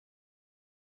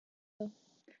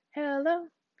Hello,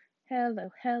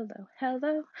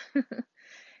 hello.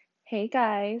 Hey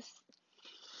guys.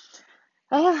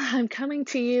 I'm coming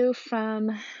to you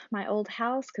from my old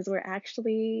house because we're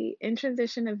actually in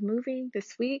transition of moving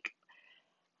this week.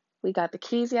 We got the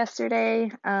keys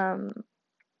yesterday. Oh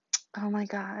my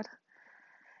God.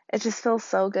 It just feels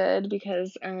so good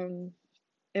because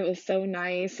it was so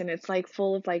nice and it's like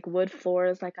full of like wood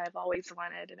floors like I've always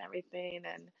wanted and everything,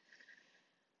 and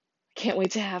can't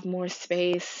wait to have more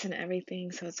space and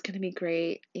everything. So it's gonna be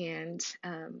great. And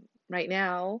right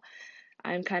now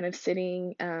I'm kind of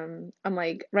sitting, I'm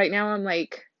like, right now, I'm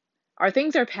like, our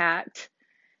things are packed,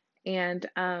 and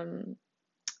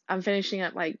I'm finishing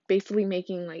up, like, basically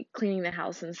making, like, cleaning the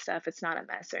house and stuff. It's not a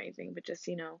mess or anything, but just,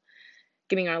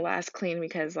 getting our last clean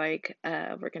because, like,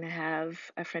 we're gonna have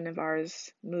a friend of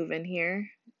ours move in here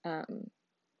um,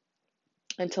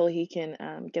 until he can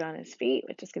get on his feet,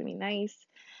 which is gonna be nice.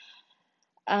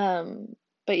 Um,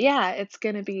 but yeah, it's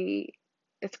gonna be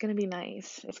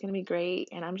nice. It's gonna be great,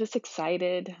 and I'm just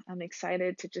excited. I'm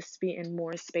excited to just be in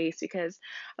more space because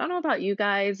I don't know about you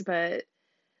guys, but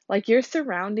like your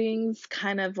surroundings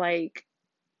kind of like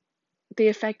they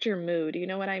affect your mood. You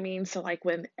know what I mean? So like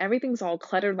when everything's all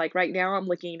cluttered, like right now I'm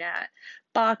looking at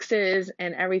boxes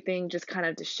and everything just kind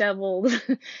of disheveled.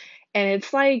 And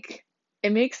it's like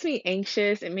it makes me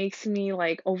anxious. It makes me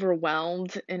like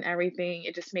overwhelmed and everything.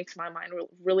 It just makes my mind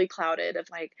really clouded of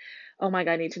like, oh my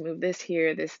God, I need to move this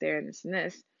here, this there, and this and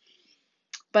this.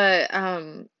 But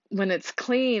when it's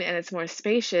clean and it's more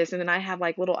spacious, and then I have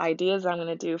like little ideas I'm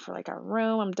gonna do for like our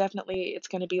room, it's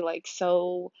gonna be like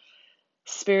so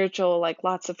spiritual, like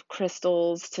lots of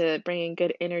crystals to bring in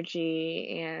good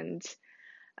energy, and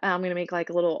I'm gonna make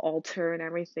like a little altar and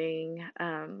everything.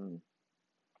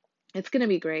 It's gonna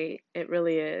be great. It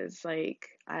really is. Like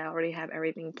I already have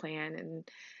everything planned, and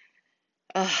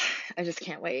uh, I just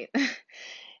can't wait.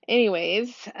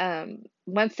 Anyways,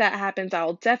 once that happens,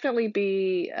 I'll definitely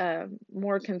be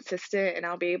more consistent, and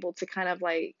I'll be able to kind of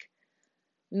like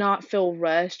not feel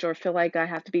rushed or feel like I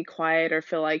have to be quiet or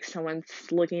feel like someone's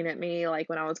looking at me like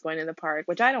when I was going to the park,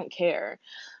 which I don't care.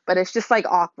 But it's just like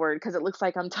awkward because it looks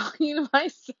like I'm talking to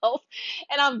myself,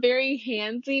 and I'm very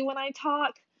handsy when I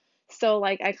talk. So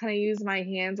like I kind of use my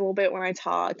hands a little bit when I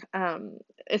talk.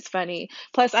 It's funny.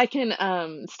 Plus I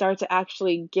can start to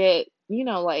actually get,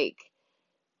 like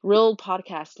real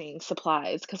podcasting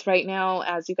supplies because right now,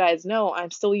 as you guys know,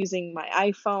 I'm still using my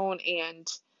iPhone and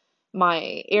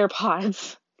my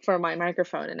AirPods for my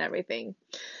microphone and everything.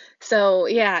 So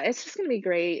yeah, it's just gonna be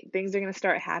great. Things are gonna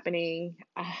start happening.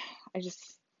 I just,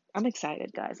 I'm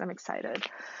excited, guys. I'm excited.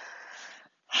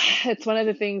 It's one of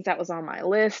the things that was on my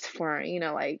list for,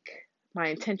 like my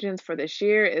intentions for this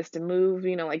year is to move,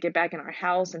 like get back in our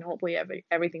house, and hopefully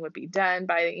everything would be done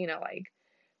by, like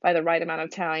by the right amount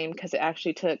of time because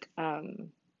it took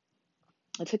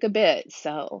a bit.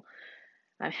 So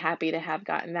I'm happy to have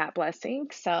gotten that blessing.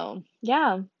 So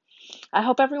yeah, I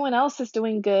hope everyone else is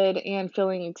doing good and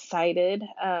feeling excited.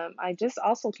 I just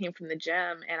also came from the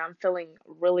gym and I'm feeling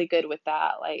really good with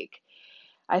that. Like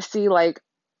I see like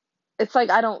it's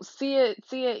like I don't see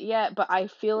it yet, but I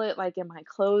feel it like in my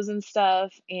clothes and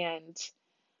stuff, and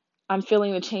I'm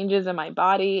feeling the changes in my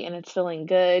body and it's feeling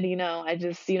good. I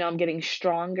just, I'm getting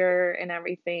stronger and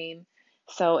everything.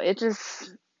 So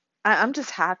I'm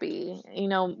just happy.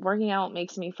 Working out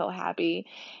makes me feel happy.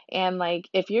 And like,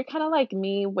 if you're kind of like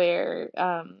me where,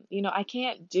 I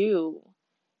can't do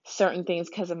certain things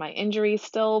because of my injuries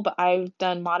still, but I've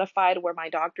done modified where my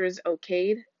doctors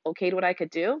okayed what I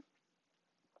could do.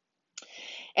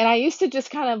 And I used to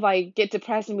just kind of like get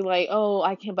depressed and be like, oh,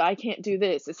 I can't do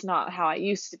this. It's not how I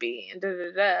used to be, and da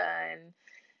da da. And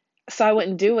so I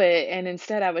wouldn't do it. And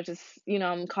instead, I would just,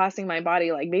 I'm causing my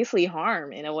body like basically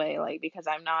harm in a way, like because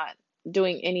I'm not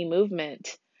doing any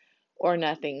movement or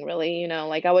nothing really,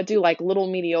 like I would do like little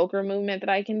mediocre movement that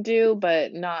I can do,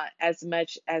 but not as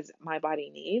much as my body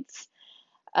needs.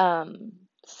 Um,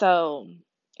 so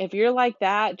if you're like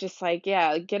that, just like,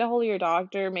 yeah, get a hold of your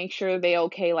doctor, make sure they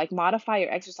okay, like modify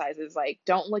your exercises. Like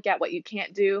don't look at what you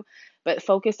can't do, but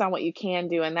focus on what you can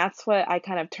do. And that's what I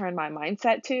kind of turn my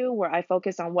mindset to, where I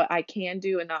focus on what I can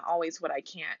do and not always what I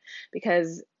can't,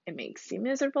 because it makes you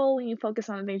miserable when you focus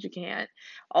on the things you can't.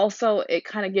 Also, it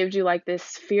kind of gives you like this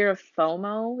fear of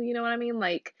FOMO, you know what I mean?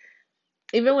 Like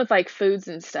even with like foods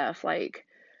and stuff, like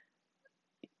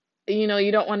you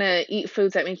don't want to eat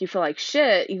foods that make you feel like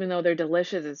shit, even though they're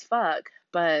delicious as fuck.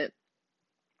 But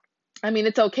I mean,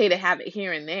 it's okay to have it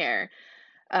here and there.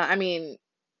 I mean,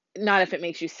 not if it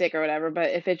makes you sick or whatever,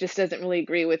 but if it just doesn't really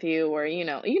agree with you, or you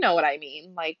know what I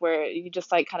mean, like where you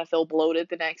just like kind of feel bloated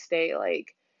the next day,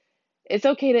 like it's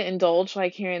okay to indulge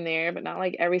like here and there, but not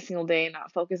like every single day, and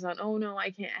not focus on, oh no,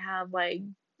 I can't have like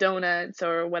donuts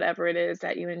or whatever it is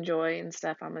that you enjoy and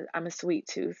stuff. I'm a sweet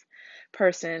tooth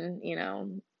person,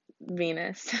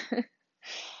 Venus.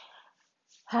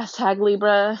 Hashtag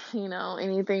Libra,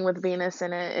 anything with Venus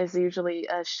in it is usually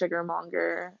a sugar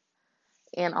monger.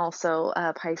 And also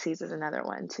Pisces is another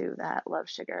one too that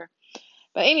loves sugar.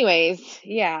 But anyways,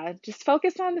 yeah, just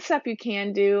focus on the stuff you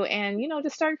can do, and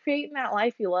just start creating that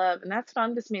life you love. And that's what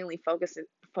I'm just mainly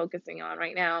focusing on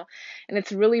right now. And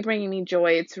it's really bringing me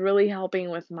joy. It's really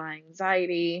helping with my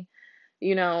anxiety.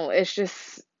 It's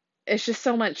just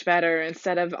so much better,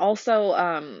 instead of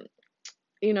also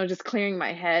just clearing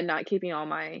my head, not keeping all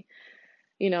my,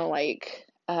 like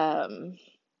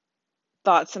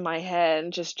thoughts in my head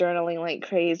and just journaling like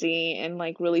crazy, and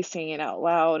like really saying it out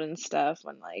loud and stuff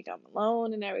when like I'm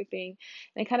alone and everything.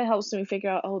 And it kind of helps me figure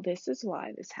out, oh, this is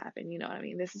why this happened. You know what I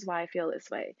mean? This is why I feel this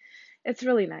way. It's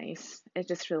really nice.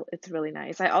 It's really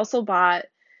nice. I also bought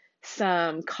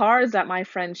some cards that my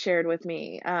friend shared with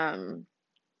me.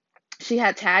 She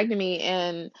had tagged me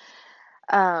in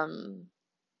um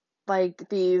like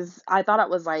these, I thought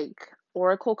it was like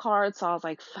oracle cards, so I was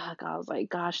like, fuck, I was like,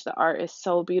 gosh, the art is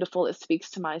so beautiful. It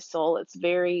speaks to my soul. It's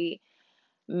very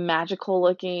magical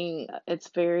looking. It's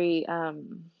very I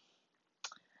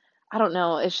don't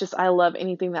know, it's just I love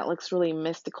anything that looks really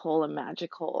mystical and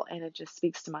magical, and it just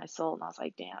speaks to my soul. And I was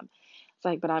like, damn. It's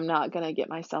like, but I'm not gonna get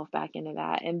myself back into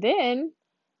that. And then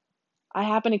I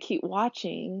happen to keep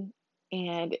watching,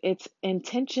 and it's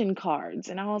intention cards,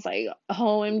 and I was like,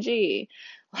 OMG.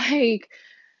 Like,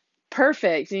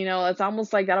 perfect. It's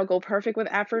almost like that'll go perfect with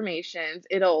affirmations.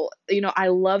 I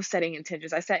love setting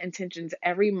intentions. I set intentions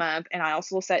every month, and I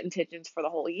also set intentions for the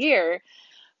whole year,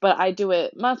 but I do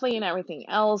it monthly and everything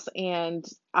else. And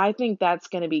I think that's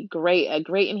going to be great, a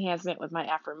great enhancement with my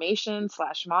affirmations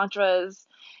slash mantras.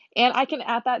 And I can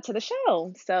add that to the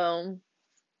show. So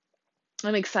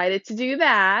I'm excited to do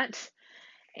that.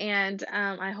 And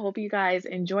I hope you guys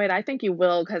enjoyed. I think you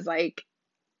will, because like,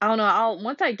 I don't know.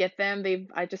 Once I get them,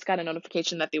 I just got a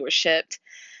notification that they were shipped.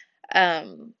 Let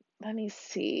me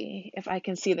see if I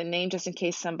can see the name, just in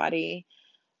case somebody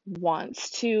wants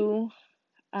to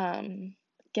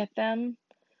get them.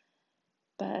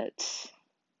 But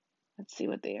let's see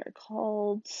what they are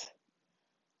called.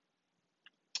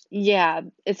 Yeah,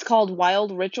 it's called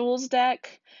Wild Rituals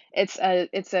deck. It's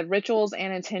a rituals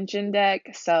and intention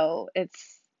deck, so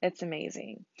it's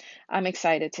amazing. I'm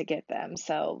excited to get them.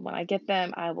 So when I get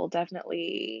them, I will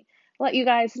definitely let you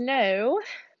guys know.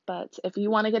 But if you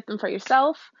want to get them for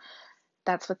yourself,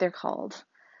 that's what they're called.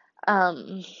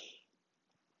 Um,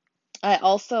 I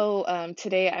also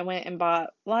today I went and bought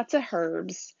lots of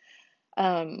herbs.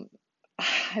 Um,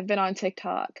 I've been on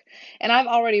TikTok, and I've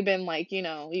already been like, you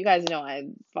guys know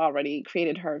I've already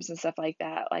created herbs and stuff like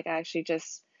that. Like, I actually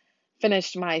just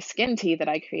finished my skin tea that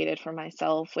I created for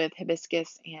myself with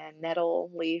hibiscus and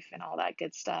nettle leaf and all that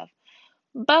good stuff.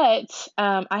 But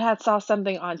I had saw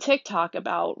something on TikTok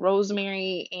about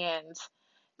rosemary, and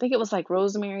I think it was like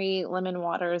rosemary, lemon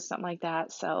water, or something like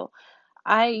that. So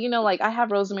like I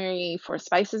have rosemary for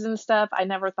spices and stuff. I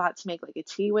never thought to make like a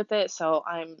tea with it, so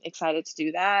I'm excited to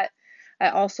do that. I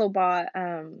also bought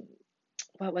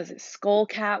what was it?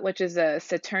 Skullcat, which is a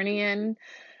Saturnian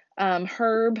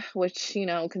herb, which,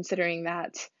 considering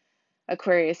that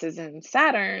Aquarius is in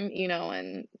Saturn,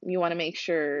 and you want to make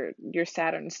sure your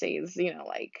Saturn stays,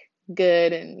 like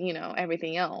good, and,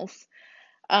 everything else.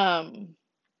 Um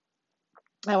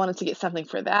I wanted to get something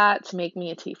for that, to make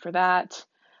me a tea for that.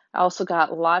 I also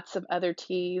got lots of other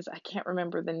teas. I can't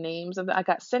remember the names of them. I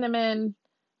got cinnamon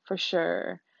for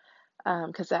sure,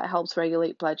 because that helps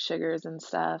regulate blood sugars and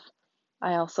stuff.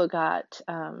 I also got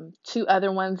two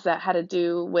other ones that had to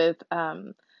do with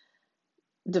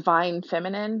divine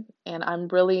feminine, and I'm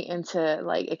really into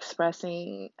like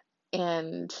expressing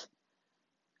and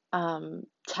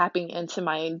tapping into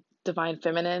my divine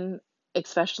feminine,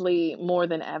 especially more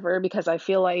than ever, because I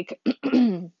feel like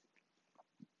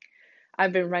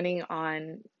I've been running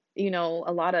on,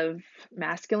 a lot of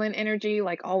masculine energy,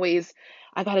 like always,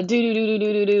 I gotta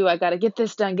do. I gotta get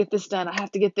this done, get this done. I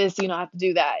have to get this, I have to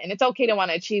do that. And it's okay to want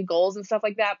to achieve goals and stuff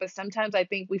like that, but sometimes I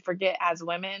think we forget as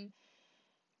women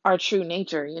our true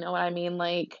nature. You know what I mean?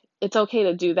 Like, it's okay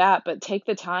to do that, but take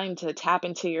the time to tap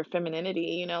into your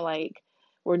femininity, like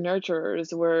we're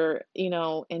nurturers, we're,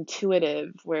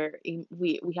 intuitive,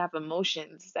 we have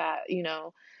emotions that,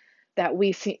 that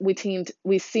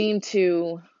we seem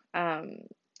to um,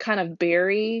 kind of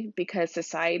bury, because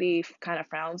society kind of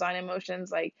frowns on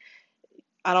emotions. Like,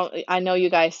 I know you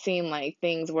guys seen like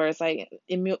things where it's like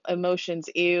emotions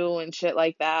ew and shit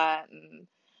like that, and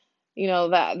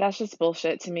that's just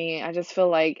bullshit to me. I just feel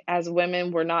like as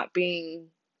women, we're not being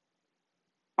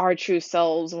our true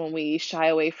selves when we shy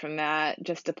away from that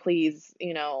just to please,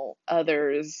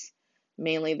 others,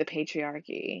 mainly the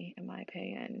patriarchy, in my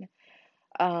opinion.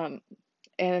 Um,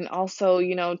 and also,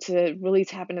 to really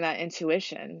tap into that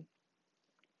intuition.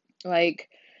 Like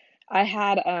I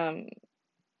had,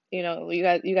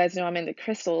 you guys know I'm into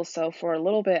crystals, so for a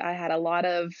little bit I had a lot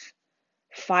of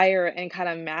fire and kind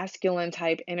of masculine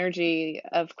type energy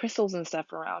of crystals and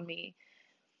stuff around me.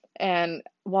 And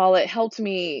while it helped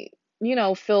me,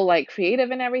 feel like creative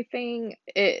and everything,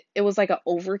 it was like an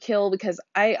overkill because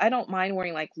I don't mind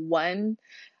wearing like one,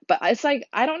 but it's like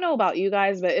I don't know about you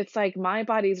guys, but it's like my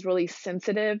body's really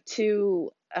sensitive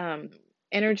to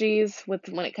energies with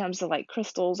when it comes to like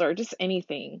crystals or just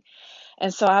anything.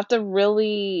 And so I have to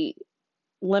really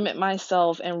limit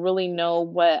myself and really know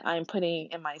what I'm putting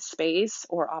in my space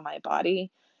or on my body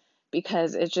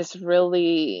because it just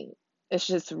really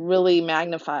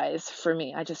magnifies for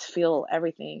me. I just feel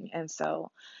everything. And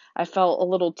so I felt a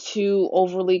little too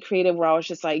overly creative where I was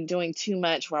just like doing too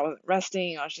much, where I wasn't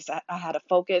resting. I had to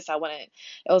focus. It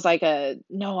was like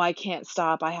no, I can't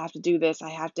stop. I have to do this. I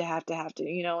have to,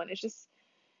 and it's just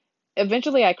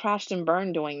eventually I crashed and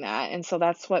burned doing that. And so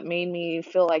that's what made me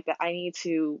feel like that I need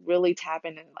to really tap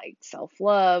into like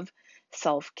self-love,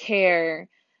 self-care,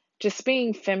 just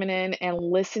being feminine and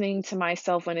listening to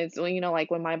myself when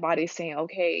like when my body's saying,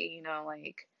 okay,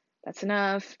 like that's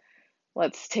enough.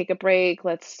 Let's take a break.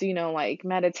 Let's, like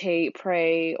meditate,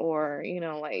 pray, or,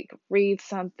 like read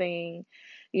something,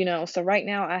 So right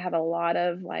now I have a lot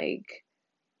of like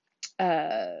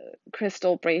uh,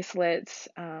 crystal bracelets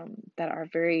that are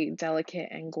very delicate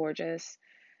and gorgeous,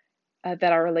 that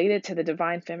are related to the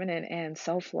divine feminine and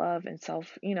self love and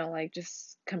like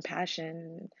just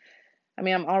compassion. I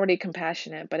mean, I'm already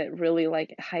compassionate, but it really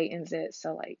like heightens it.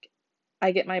 So, like,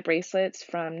 I get my bracelets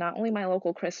from not only my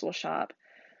local crystal shop,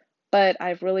 but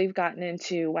I've really gotten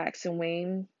into Wax and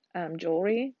Wayne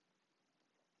jewelry.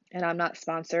 And I'm not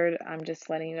sponsored. I'm just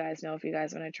letting you guys know if you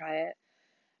guys want to try it.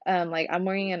 Like I'm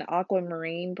wearing an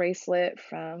aquamarine bracelet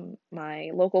from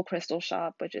my local crystal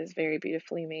shop, which is very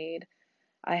beautifully made.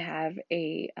 I have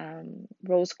a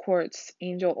rose quartz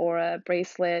angel aura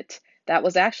bracelet that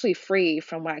was actually free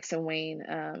from Wax and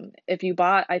Wayne. If you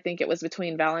bought, I think it was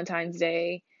between Valentine's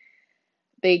Day,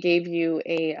 they gave you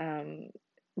a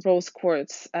rose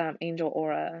quartz angel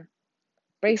aura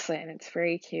bracelet, and it's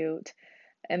very cute.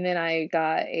 And then I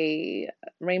got a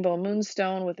rainbow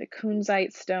moonstone with a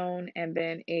kunzite stone, and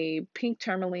then a pink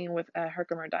tourmaline with a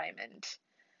Herkimer diamond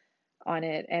on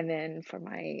it. And then for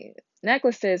my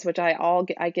necklaces, which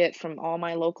I get from all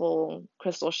my local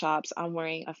crystal shops, I'm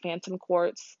wearing a phantom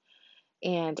quartz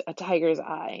and a tiger's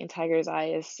eye. And tiger's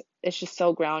eye is it's just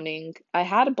so grounding. I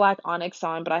had a black onyx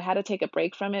on, but I had to take a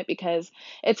break from it because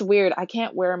it's weird. I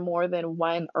can't wear more than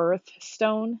one earth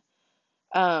stone.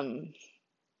 Um,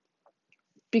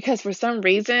 because for some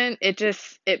reason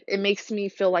it makes me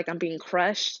feel like I'm being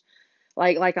crushed,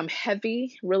 like I'm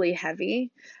heavy, really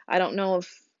heavy. I don't know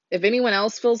if anyone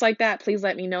else feels like that, please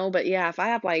let me know. But yeah, if I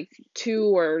have like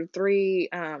two or three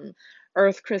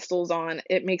earth crystals on,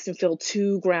 it makes me feel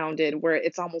too grounded where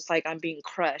it's almost like I'm being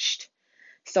crushed.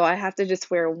 So I have to just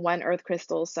wear one earth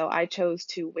crystal. So I chose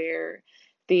to wear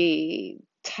the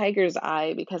tiger's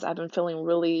eye because I've been feeling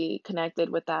really connected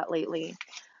with that lately.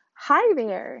 Hi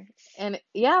there. And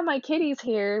yeah, my kitty's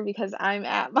here because I'm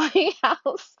at my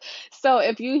house. So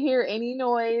if you hear any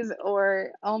noise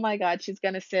or, oh my God, she's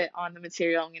gonna sit on the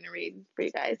material I'm gonna read for you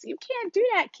guys. You can't do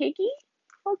that, Kiki.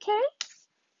 Okay?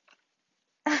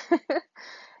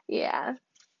 Yeah.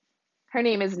 Her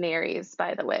name is Daenerys,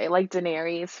 by the way, like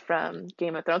Daenerys from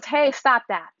Game of Thrones. Hey, stop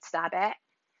that. Stop it.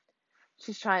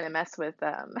 She's trying to mess with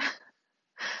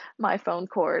my phone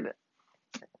cord.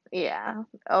 Yeah.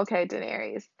 Okay,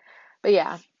 Daenerys. But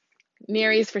yeah,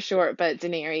 Daenerys for short, but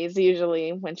Daenerys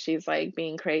usually when she's like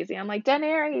being crazy, I'm like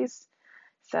Daenerys.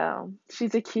 So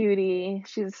she's a cutie,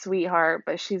 she's a sweetheart,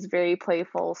 but she's very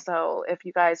playful. So if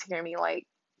you guys hear me like,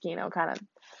 kind of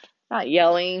not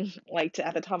yelling like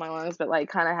at the top of my lungs, but like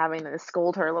kind of having to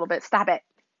scold her a little bit, stop it,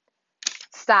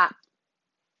 stop,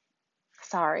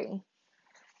 sorry.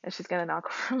 And she's gonna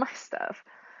knock over my stuff.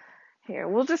 Here,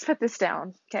 we'll just put this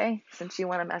down, okay? Since you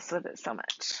want to mess with it so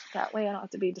much. That way I don't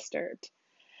have to be disturbed.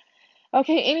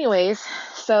 Okay, anyways,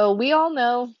 so we all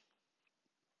know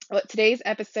what today's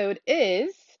episode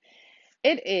is.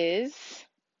 It is,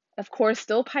 of course,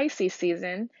 still Pisces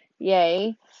season.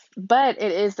 Yay. But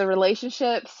it is the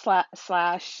relationship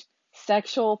slash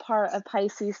sexual part of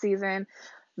Pisces season.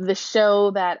 the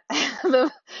show that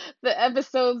the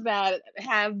episodes that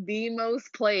have the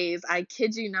most plays, I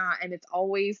kid you not, and it's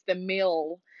always the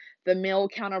male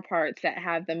counterparts that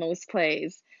have the most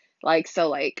plays. Like so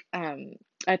like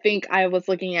I think I was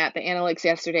looking at the analytics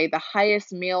yesterday. The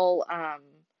highest male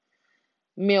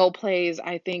plays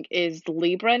I think is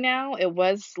Libra now. It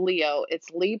was Leo. It's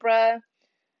Libra.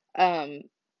 Um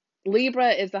Libra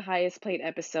is the highest played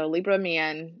episode. Libra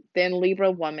man, then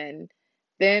Libra woman,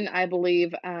 then I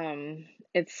believe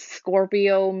it's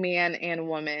Scorpio man and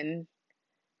woman.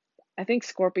 I think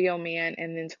Scorpio man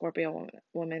and then Scorpio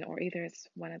woman, or either it's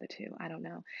one of the two. I don't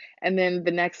know. And then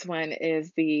the next one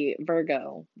is the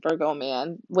Virgo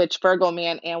man, which Virgo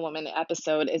man and woman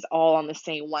episode is all on the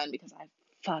same one because I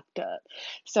fucked up.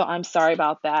 So I'm sorry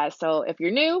about that. So if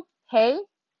you're new, hey,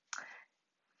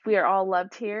 we are all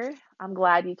loved here. I'm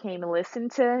glad you came to listen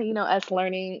to, us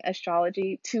learning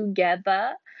astrology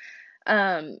together.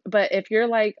 But if you're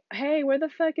like, hey, where the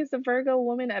fuck is the Virgo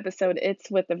woman episode?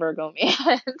 It's with the Virgo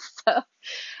man. So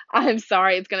I'm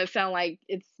sorry. It's going to sound like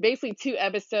it's basically two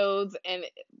episodes. And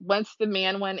once the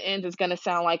man one ends, it's going to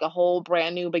sound like a whole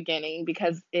brand new beginning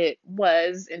because it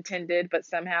was intended, but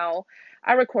somehow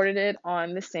I recorded it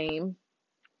on the same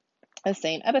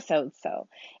episode. So,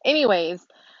 anyways,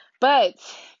 but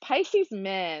Pisces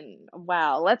men,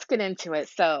 wow, let's get into it.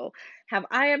 So, have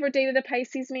I ever dated a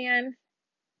Pisces man?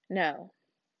 No,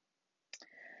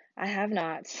 I have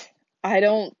not. I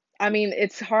mean,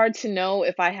 it's hard to know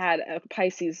if I had a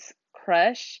Pisces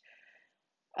crush,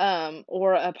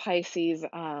 or a Pisces,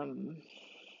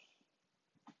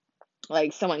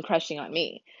 like someone crushing on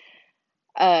me.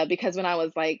 Because when I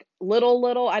was like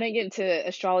little, I didn't get into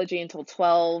astrology until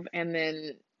 12. And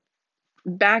then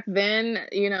back then,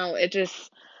 it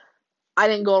just, I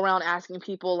didn't go around asking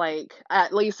people, like,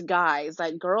 at least guys,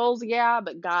 like girls, yeah,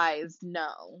 but guys,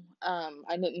 no.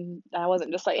 I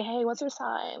wasn't just like, hey, what's your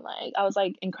sign? Like, I was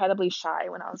like incredibly shy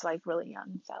when I was like really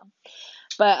young. So,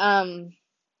 but,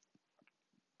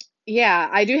 yeah,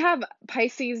 I do have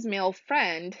Pisces male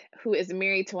friend who is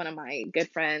married to one of my good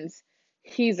friends.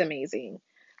 He's amazing.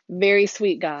 Very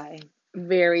sweet guy,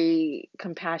 very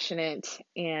compassionate,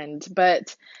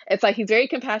 but it's like he's very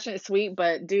compassionate, sweet,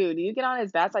 but dude, you get on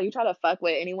his bad side, you try to fuck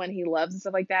with anyone he loves and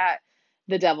stuff like that,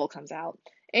 the devil comes out.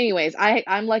 Anyways,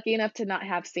 I'm lucky enough to not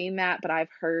have seen that, but I've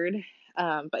heard.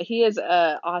 But he is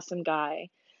a awesome guy.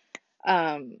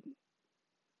 Um,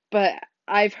 but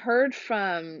I've heard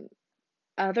from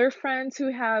other friends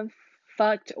who have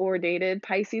fucked or dated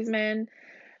Pisces men.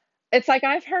 It's like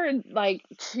I've heard like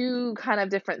two kind of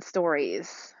different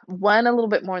stories, one a little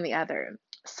bit more than the other.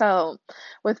 So,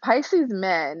 with Pisces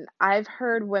men, I've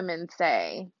heard women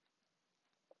say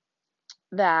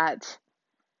that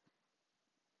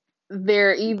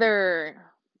they're either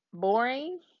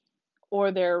boring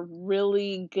or they're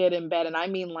really good in bed. And I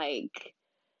mean like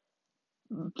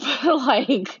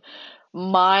like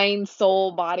mind,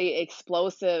 soul, body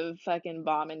explosive fucking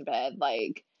bomb in bed.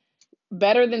 Like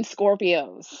better than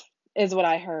Scorpios is what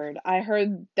I heard. I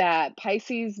heard that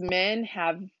Pisces men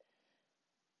have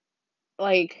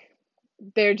like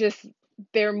they're just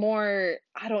they're more,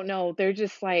 I don't know, they're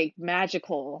just like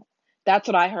magical. That's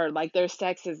what I heard. Like their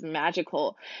sex is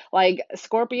magical. Like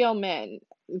Scorpio men,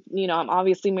 I'm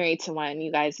obviously married to one,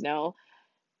 you guys know.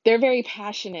 They're very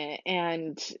passionate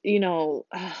and,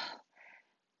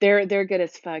 they're good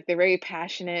as fuck. They're very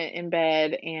passionate in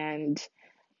bed and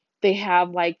they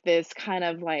have like this kind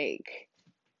of like,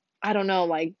 I don't know,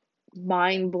 like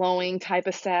mind blowing type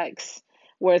of sex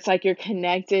where it's like you're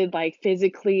connected like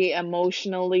physically,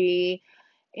 emotionally,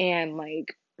 and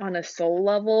like on a soul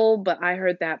level. But I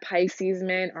heard that Pisces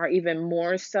men are even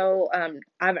more so. I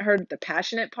haven't heard the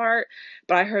passionate part,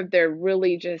 but I heard they're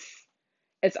really just,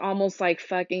 it's almost like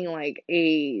fucking like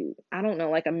I don't know,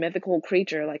 like a mythical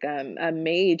creature, like a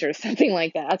mage or something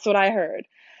like that. That's what I heard.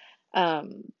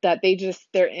 That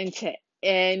they're into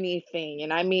anything.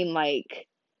 And I mean like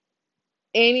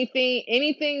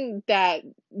anything that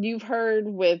you've heard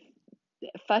with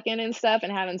fucking and stuff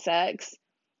and having sex,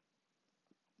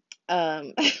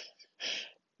 um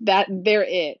that they're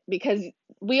it, because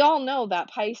we all know that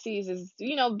Pisces is,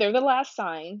 they're the last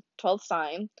sign, 12th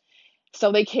sign,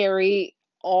 so they carry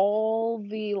all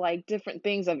the like different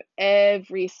things of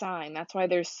every sign. That's why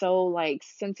they're so like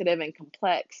sensitive and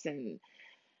complex and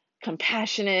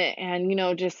compassionate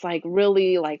and just like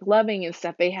really like loving and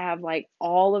stuff. They have like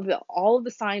all of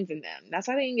the signs in them. That's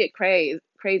why they can get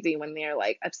crazy when they're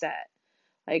like upset.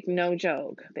 Like no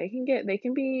joke, they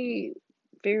can be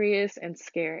furious and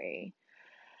scary.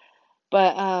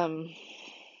 But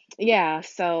yeah,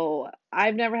 so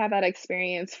I've never had that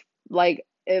experience. Like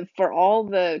for all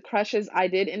the crushes I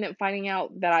did end up finding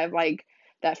out that I've like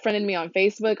that friended me on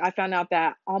Facebook, I found out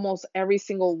that almost every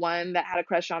single one that had a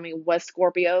crush on me was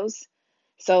Scorpios.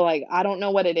 So like I don't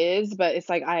know what it is, but it's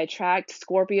like I attract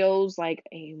Scorpios like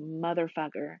a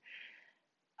motherfucker.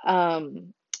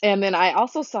 Um, and then I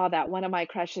also saw that one of my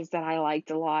crushes that I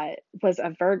liked a lot was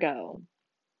a Virgo,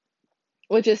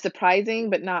 which is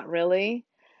surprising, but not really.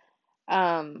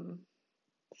 Um,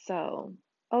 so,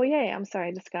 oh yay, I'm sorry,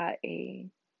 I just got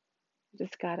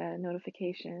a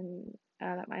notification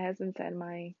that my husband said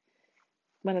my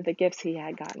one of the gifts he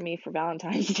had gotten me for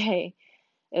Valentine's Day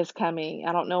is coming.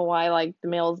 I don't know why, like the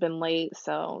mail's been late,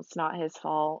 so it's not his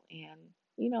fault, and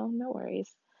no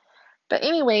worries. But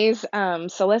anyways,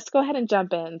 so let's go ahead and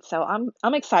jump in. So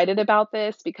I'm excited about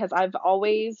this because I've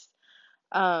always,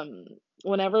 um,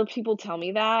 whenever people tell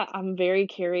me that, I'm very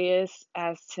curious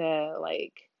as to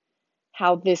like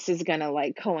how this is gonna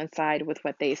like coincide with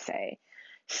what they say.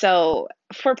 So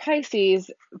for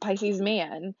Pisces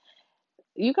man,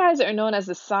 you guys are known as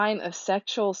the sign of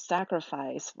sexual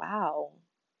sacrifice. Wow.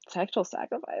 Sexual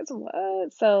sacrifice?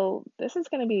 What? So this is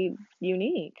gonna be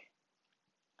unique.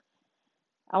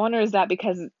 I wonder, is that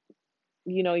because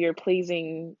you're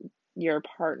pleasing your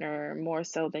partner more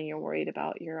so than you're worried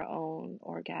about your own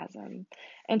orgasm?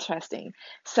 Interesting.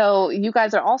 So you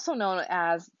guys are also known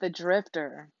as the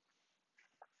drifter.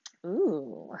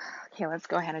 Ooh, okay, let's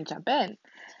go ahead and jump in.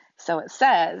 So it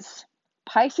says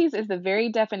Pisces is the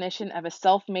very definition of a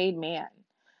self made man.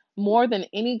 More than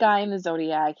any guy in the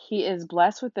zodiac, he is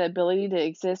blessed with the ability to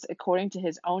exist according to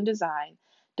his own design,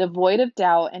 devoid of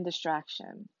doubt and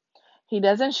distraction. He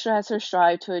doesn't stress or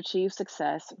strive to achieve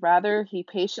success. Rather, he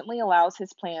patiently allows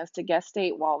his plans to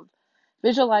gestate while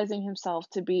visualizing himself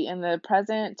to be in the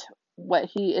present what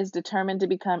he is determined to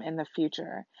become in the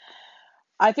future.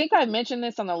 I think I mentioned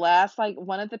this on the last like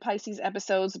one of the Pisces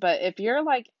episodes, but if you're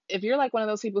like one of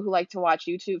those people who like to watch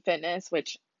YouTube fitness,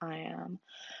 which I am,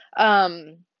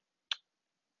 um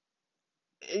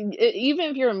even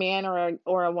if you're a man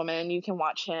or a woman, you can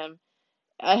watch him.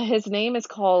 His name is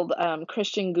called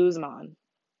Christian Guzman,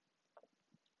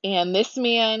 and this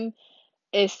man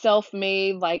is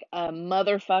self-made like a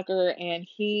motherfucker, and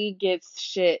he gets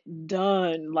shit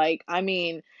done. Like, I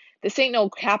mean, this ain't no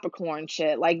Capricorn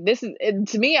shit. Like, this is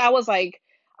to me, I was like,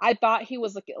 I thought he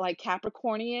was like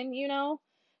Capricornian,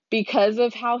 because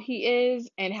of how he is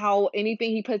and how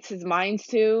anything he puts his minds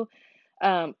to.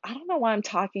 I don't know why I'm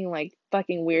talking like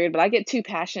fucking weird, but I get too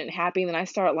passionate and happy, and then I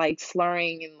start like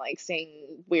slurring and like saying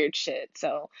weird shit.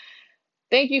 So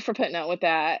thank you for putting up with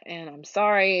that, and I'm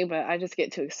sorry, but I just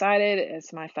get too excited.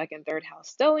 It's my fucking third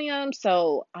house stellium,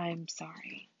 so I'm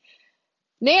sorry.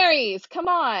 Daenerys, come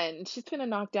on. She's gonna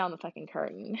knock down the fucking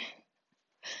curtain.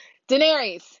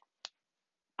 Daenerys.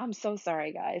 I'm so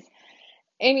sorry, guys.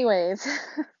 Anyways,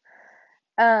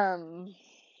 um,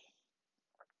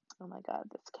 oh my God,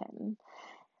 this Ken.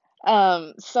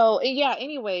 So yeah,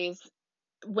 anyways,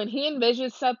 when he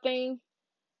envisions something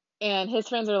and his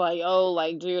friends are like, "Oh,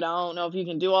 like, dude, I don't know if you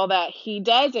can do all that." He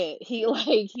does it. He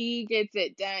like he gets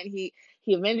it done. He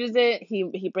avenges it.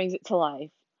 He brings it to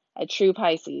life. A true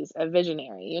Pisces, a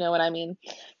visionary. You know what I mean?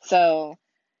 So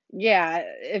yeah,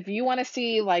 if you want to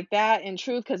see like that in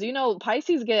truth, because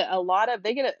Pisces they get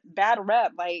a bad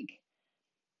rep. Like,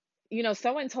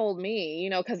 someone told me,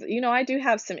 because I do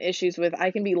have some issues with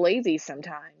I can be lazy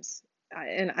sometimes,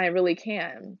 and I really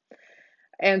can.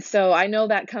 And so I know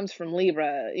that comes from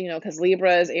Libra, because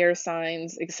Libra is air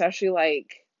signs, especially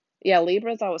like, yeah,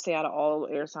 Libras, I would say out of all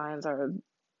air signs are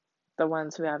the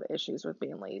ones who have issues with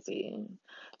being lazy.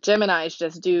 Geminis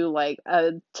just do like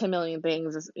 10 million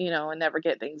things, and never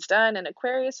get things done. And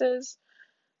Aquariuses,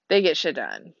 they get shit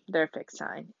done. They're a fixed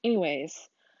sign. Anyways,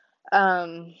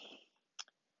 um,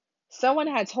 someone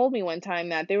had told me one time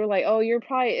that they were like, "Oh,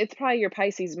 it's probably your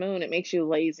Pisces moon. It makes you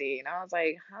lazy." And I was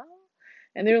like, "Huh?"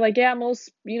 And they were like, "Yeah,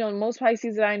 most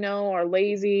Pisces that I know are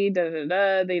lazy, da da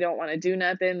da. They don't want to do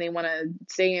nothing. They want to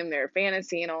stay in their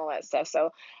fantasy and all that stuff." So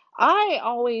I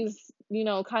always,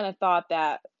 kind of thought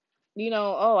that,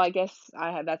 oh, I guess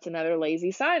that's another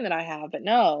lazy sign that I have. But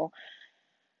no,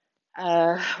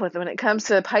 when it comes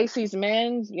to Pisces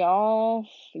men,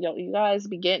 you guys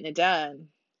be getting it done.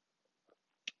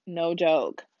 No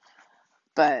joke.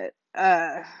 But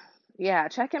yeah,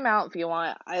 check him out if you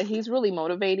want. He's really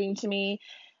motivating to me.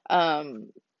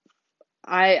 Um,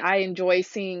 I enjoy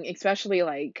seeing, especially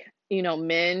like,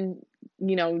 men,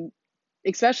 you know,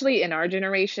 especially in our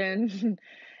generation,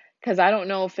 because I don't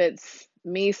know if it's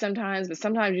me sometimes, but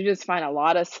sometimes you just find a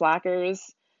lot of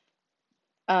slackers.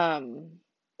 Um,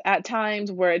 at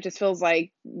times where it just feels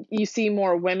like you see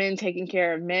more women taking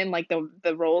care of men, like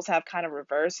the roles have kind of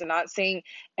reversed. And not saying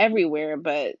everywhere,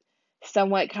 but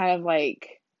somewhat kind of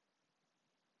like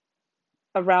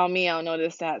around me, I'll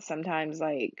notice that sometimes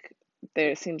like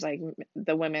there seems like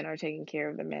the women are taking care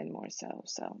of the men more so.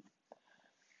 So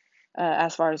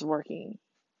as far as working,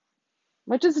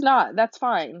 which is not, that's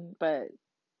fine, but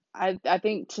I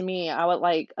think to me, I would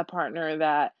like a partner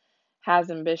that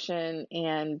has ambition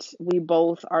and we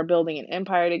both are building an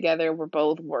empire together. We're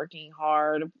both working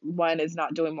hard. One is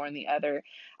not doing more than the other.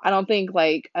 I don't think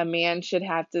like a man should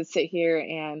have to sit here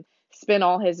and spend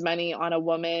all his money on a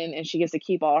woman and she gets to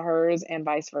keep all hers and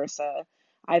vice versa.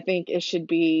 I think it should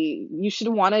be, you should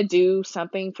want to do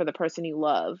something for the person you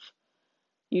love.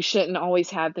 You shouldn't always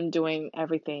have them doing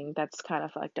everything. That's kind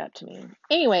of fucked up to me.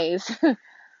 Anyways,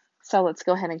 so let's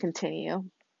go ahead and continue.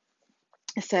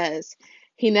 It says,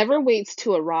 he never waits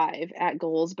to arrive at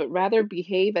goals, but rather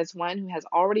behave as one who has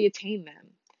already attained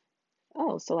them.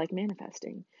 Oh, so like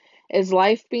manifesting. His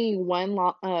life being one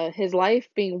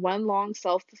long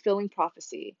self-fulfilling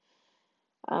prophecy.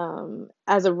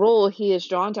 As a rule, he is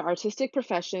drawn to artistic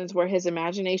professions where his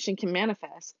imagination can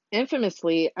manifest.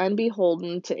 Infamously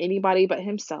unbeholden to anybody but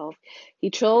himself,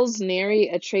 he trills nary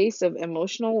a trace of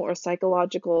emotional or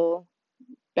psychological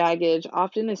baggage,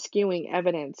 often eschewing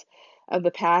evidence of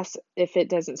the past if it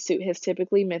doesn't suit his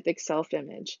typically mythic self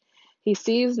image. He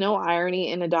sees no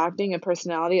irony in adopting a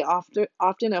personality,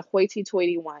 often a hoity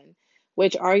toity one,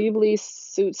 which arguably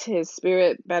suits his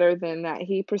spirit better than that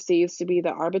he perceives to be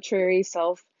the arbitrary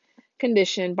self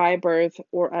conditioned by birth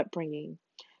or upbringing.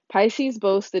 Pisces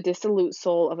boasts the dissolute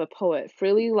soul of a poet,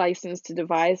 freely licensed to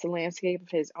devise the landscape of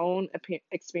his own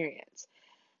experience.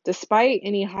 Despite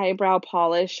any highbrow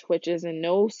polish, which is in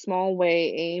no small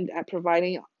way aimed at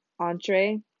providing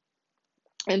entree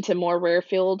into more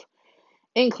rarefied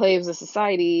enclaves of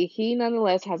society, he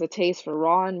nonetheless has a taste for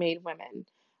raw and made women,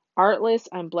 artless,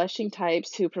 unblushing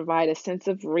types who provide a sense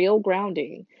of real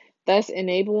grounding, thus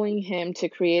enabling him to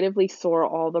creatively soar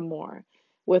all the more.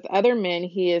 With other men,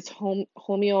 he is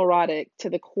homoerotic to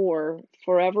the core,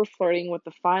 forever flirting with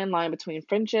the fine line between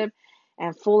friendship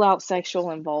and full out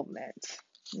sexual involvement.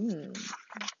 Hmm.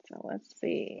 So let's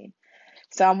see.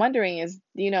 So I'm wondering is,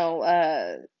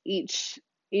 each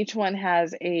one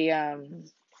has a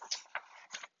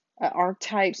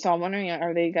archetype. So I'm wondering,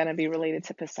 are they going to be related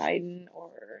to Poseidon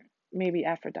or maybe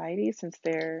Aphrodite since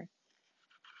they're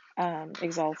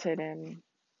exalted and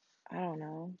I don't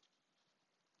know.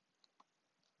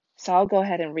 So I'll go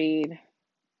ahead and read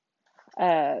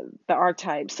the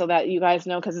archetype so that you guys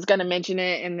know because it's going to mention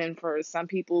it. And then for some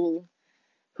people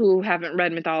who haven't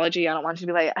read mythology, I don't want you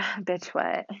to be like, bitch,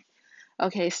 what?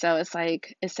 Okay, so it's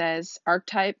like it says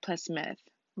archetype plus myth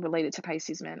related to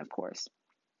Pisces man, of course.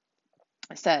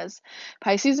 It says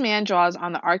Pisces man draws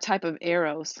on the archetype of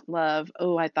Eros, love.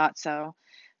 Oh, I thought so.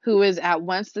 Who is at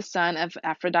once the son of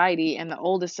Aphrodite and the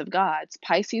oldest of gods.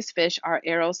 Pisces fish are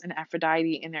Eros and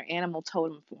Aphrodite in their animal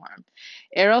totem form.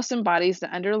 Eros embodies the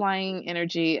underlying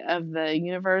energy of the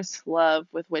universe, love,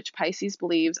 with which Pisces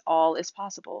believes all is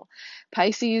possible.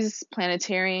 Pisces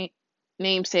planetary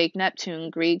namesake Neptune,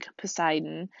 Greek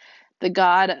Poseidon, the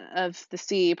god of the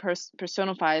sea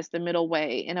personifies the middle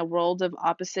way in a world of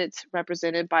opposites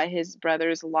represented by his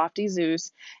brothers lofty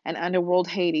Zeus and underworld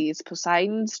Hades.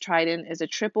 Poseidon's trident is a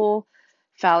triple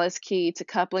phallus key to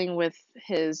coupling with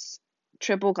his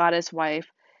triple goddess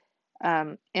wife,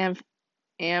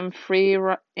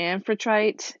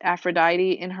 Amphitrite,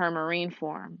 Aphrodite in her marine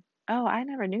form. Oh, I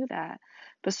never knew that.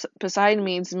 Poseidon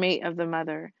means mate of the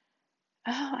mother.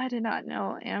 Oh, I did not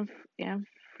know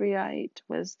Amphitrite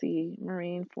was the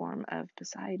marine form of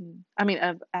Poseidon. I mean,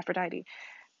 of Aphrodite.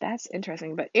 That's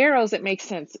interesting. But Eros, it makes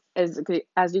sense. As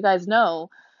you guys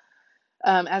know,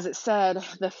 as it said,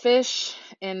 the fish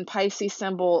in Pisces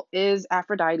symbol is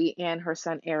Aphrodite and her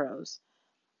son Eros.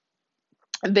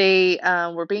 They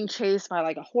were being chased by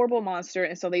like a horrible monster,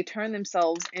 and so they turned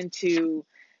themselves into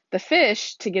the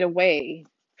fish to get away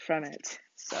from it.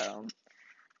 So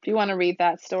if you want to read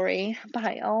that story,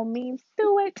 by all means,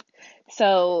 do it.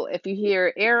 So if you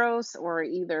hear Eros or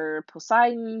either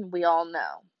Poseidon, we all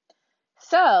know.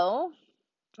 So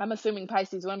I'm assuming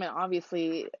Pisces women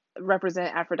obviously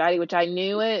represent Aphrodite, which I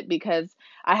knew it because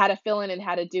I had a feeling it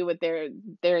had to do with their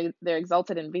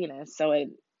exalted in Venus. So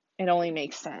it only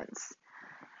makes sense.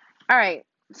 All right,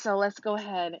 so let's go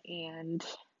ahead and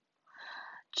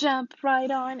jump right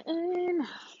on in.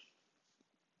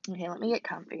 Okay, let me get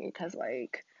comfy because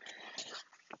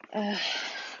uh,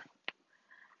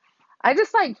 I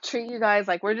just like treat you guys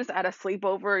like we're just at a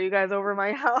sleepover. You guys over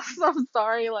my house. I'm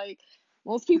sorry. Like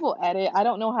most people edit. I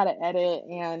don't know how to edit,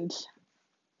 and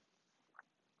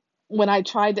when I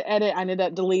tried to edit, I ended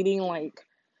up deleting like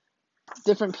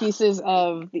different pieces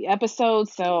of the episode,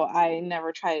 so I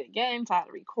never tried it again. So I had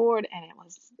to record, and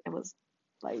it was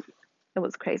like it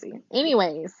was crazy.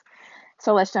 Anyways,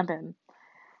 so let's jump in.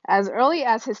 As early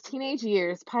as his teenage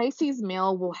years, Pisces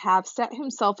male will have set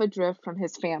himself adrift from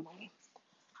his family,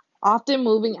 often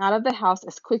moving out of the house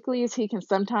as quickly as he can,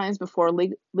 sometimes before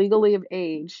legally of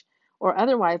age, or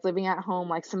otherwise living at home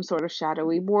like some sort of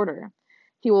shadowy boarder.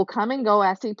 He will come and go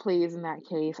as he please in that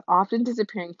case, often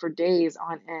disappearing for days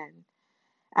on end.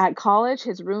 At college,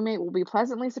 his roommate will be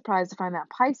pleasantly surprised to find that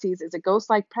Pisces is a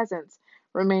ghost-like presence,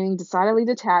 remaining decidedly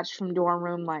detached from dorm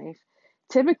room life.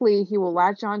 Typically, he will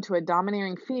latch on to a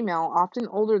domineering female, often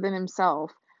older than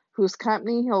himself, whose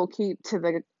company he'll keep to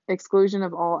the exclusion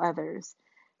of all others.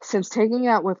 Since taking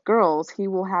out with girls, he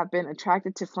will have been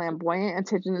attracted to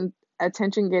flamboyant,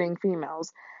 attention-getting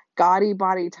females, gaudy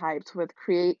body types with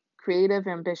creative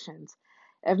ambitions.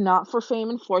 If not for fame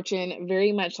and fortune,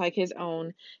 very much like his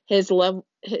own, his love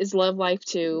life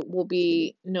too will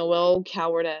be Noel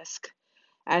Coward-esque,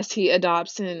 as he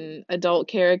adopts an adult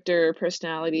character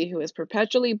personality who is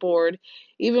perpetually bored,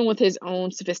 even with his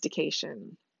own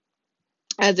sophistication,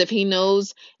 as if he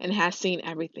knows and has seen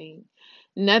everything.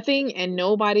 Nothing and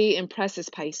nobody impresses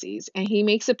Pisces, and he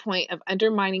makes a point of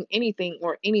undermining anything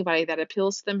or anybody that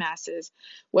appeals to the masses,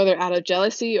 whether out of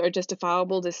jealousy or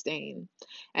justifiable disdain.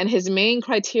 And his main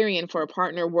criterion for a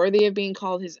partner worthy of being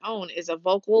called his own is a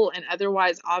vocal and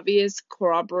otherwise obvious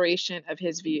corroboration of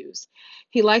his views.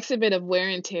 He likes a bit of wear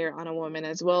and tear on a woman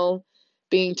as well,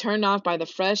 being turned off by the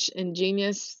fresh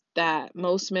ingenious that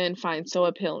most men find so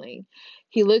appealing.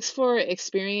 He looks for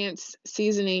experience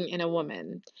seasoning in a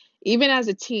woman. Even as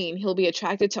a teen, he'll be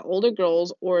attracted to older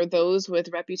girls or those with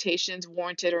reputations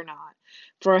warranted or not,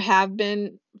 for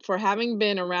having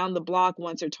been around the block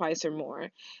once or twice or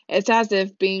more. It's as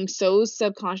if being so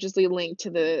subconsciously linked to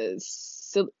the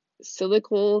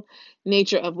cyclical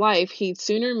nature of life, he'd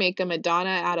sooner make a Madonna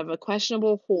out of a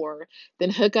questionable whore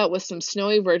than hook up with some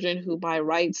snowy virgin who by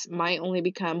rights might only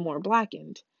become more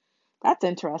blackened. That's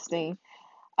interesting.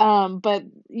 But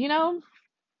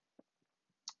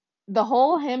the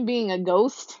whole him being a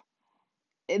ghost,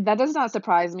 that does not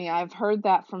surprise me. I've heard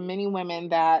that from many women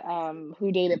that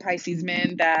who dated Pisces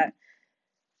men, that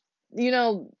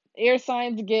air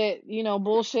signs get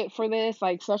bullshit for this,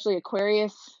 like especially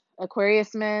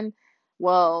Aquarius men.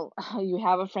 Well, you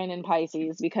have a friend in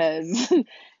Pisces, because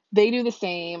they do the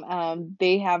same.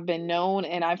 They have been known,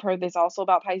 and I've heard this also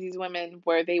about Pisces women,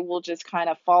 where they will just kind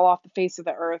of fall off the face of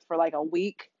the earth for like a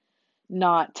week,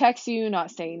 not text you,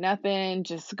 not say nothing,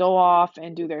 just go off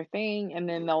and do their thing, and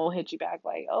then they'll hit you back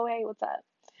like, "Oh, hey, what's up?"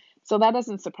 So that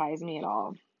doesn't surprise me at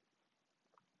all.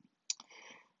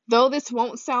 Though this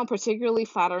won't sound particularly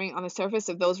flattering on the surface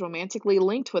of those romantically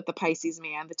linked with the Pisces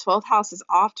man, the 12th house is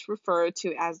oft referred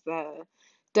to as the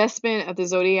dustbin of the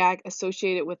zodiac,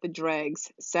 associated with the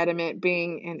dregs, sediment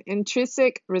being an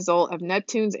intrinsic result of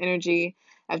Neptune's energy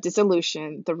of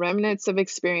dissolution, the remnants of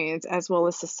experience as well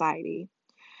as society.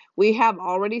 We have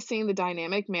already seen the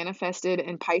dynamic manifested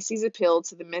in Pisces' appeal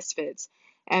to the misfits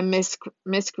and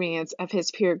miscreants of his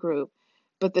peer group,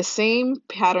 but the same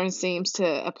pattern seems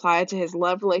to apply to his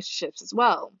love relationships as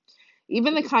well.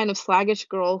 Even the kind of sluggish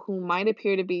girl who might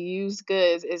appear to be used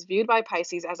goods is viewed by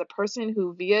Pisces as a person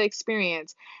who, via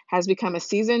experience, has become a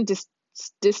seasoned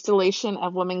distillation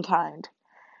of womankind,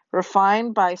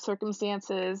 refined by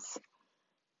circumstances,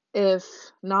 if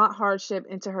not hardship,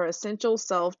 into her essential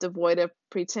self, devoid of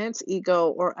pretense, ego,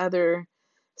 or other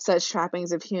such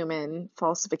trappings of human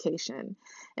falsification.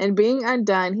 In being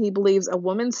undone, he believes a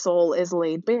woman's soul is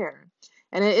laid bare,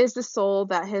 and it is the soul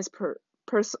that his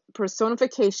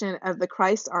personification of the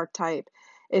Christ archetype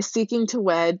is seeking to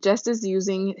wed, just as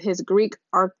using his Greek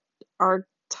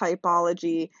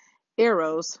archetypology,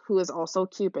 Eros, who is also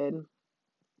Cupid,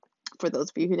 for those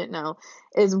of you who didn't know,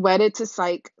 is wedded to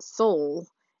Psyche soul.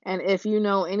 And if you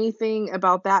know anything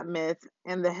about that myth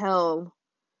and the hell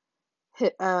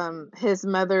his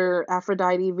mother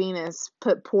Aphrodite Venus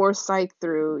put poor Psyche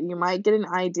through, you might get an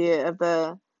idea of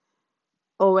the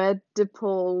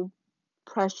Oedipal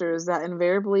pressures that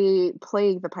invariably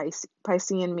plague the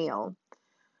Piscean male.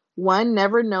 One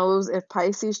never knows if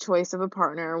Pisces' choice of a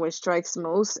partner, which strikes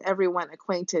most everyone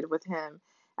acquainted with him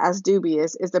as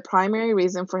dubious, is the primary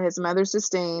reason for his mother's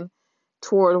disdain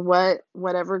toward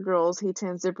whatever girls he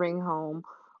tends to bring home,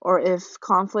 or if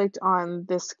conflict on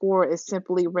this score is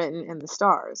simply written in the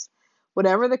stars.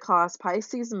 Whatever the cost,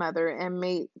 Pisces' mother and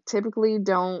mate typically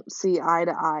don't see eye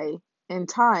to eye. In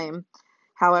time,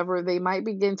 however, they might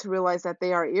begin to realize that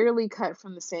they are eerily cut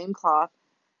from the same cloth.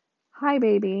 Hi,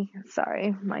 baby.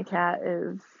 Sorry, my cat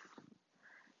is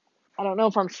I don't know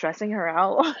if I'm stressing her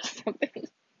out or something.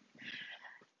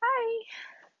 Hi.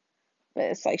 But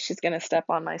it's like she's gonna step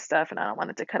on my stuff and I don't want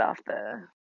it to cut off the.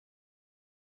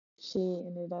 She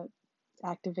ended up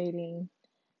activating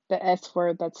the S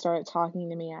word that started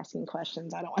talking to me, asking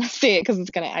questions. I don't want to say it because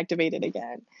it's gonna activate it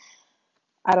again.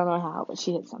 I don't know how, but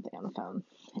she hit something on the phone.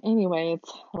 Anyways,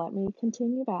 let me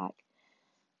continue back.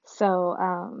 So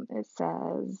it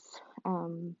says,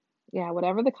 yeah,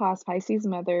 whatever the cost, Pisces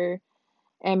mother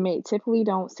and mate typically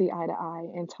don't see eye to eye.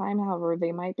 In time, however,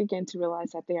 they might begin to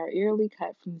realize that they are eerily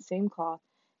cut from the same cloth,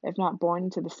 if not born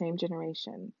into the same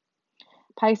generation.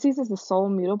 Pisces is the sole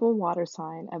mutable water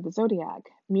sign of the zodiac.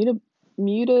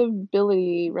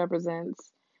 Mutability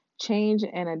represents change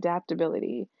and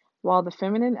adaptability, while the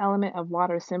feminine element of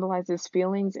water symbolizes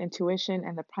feelings, intuition,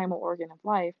 and the primal organ of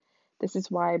life. This is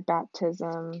why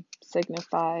baptism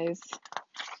signifies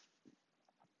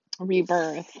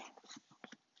rebirth.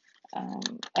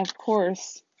 Of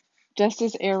course, just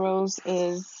as Eros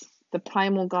is the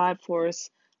primal god force,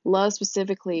 love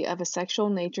specifically of a sexual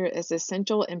nature is the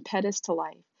essential impetus to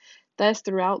life. Thus,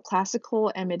 throughout classical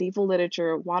and medieval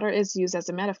literature, water is used as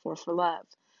a metaphor for love.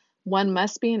 One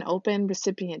must be an open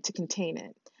recipient to contain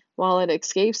it, while it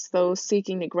escapes those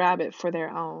seeking to grab it for their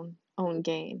own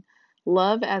gain.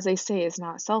 Love, as they say, is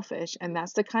not selfish, and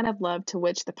that's the kind of love to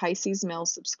which the Pisces male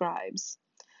subscribes.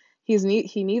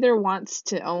 He neither wants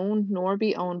to own nor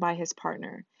be owned by his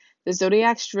partner. The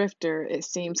zodiac's drifter, it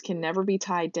seems, can never be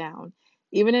tied down.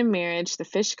 Even in marriage, the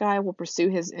fish guy will pursue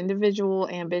his individual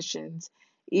ambitions,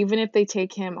 even if they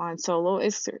take him on solo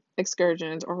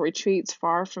excursions or retreats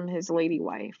far from his lady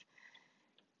wife.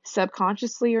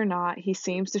 Subconsciously or not, he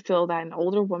seems to feel that an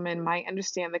older woman might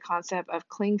understand the concept of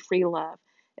cling-free love,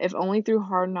 if only through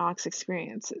hard knocks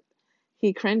experience.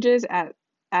 He cringes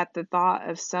at the thought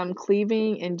of some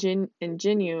cleaving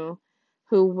ingenue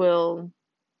who will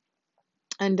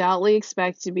undoubtedly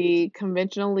expect to be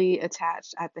conventionally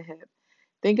attached at the hip.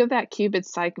 Think of that Cupid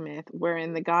psych myth,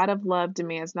 wherein the god of love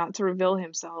demands not to reveal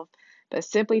himself, but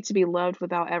simply to be loved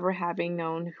without ever having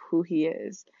known who he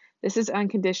is. This is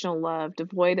unconditional love,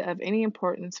 devoid of any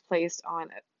importance placed on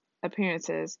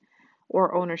appearances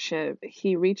or ownership.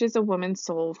 He reaches a woman's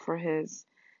soul for his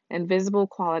invisible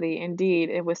quality. Indeed,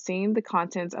 it would seem the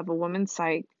contents of a woman's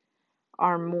psyche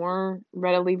are more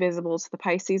readily visible to the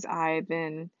Pisces eye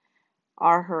than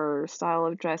are her style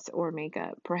of dress or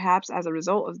makeup. Perhaps as a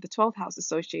result of the 12th house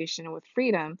association with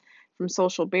freedom from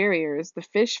social barriers, the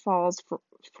fish falls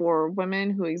for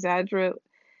women who exaggerate,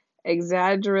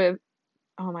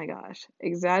 oh my gosh,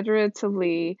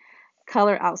 exaggeratively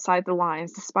color outside the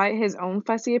lines. Despite his own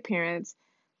fussy appearance,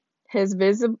 his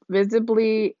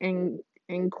visibly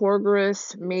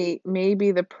incongruous may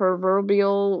be the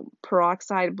proverbial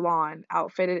peroxide blonde,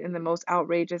 outfitted in the most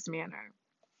outrageous manner.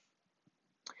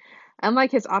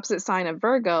 Unlike his opposite sign of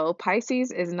Virgo,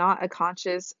 Pisces is not a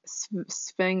conscious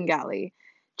Svengali,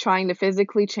 trying to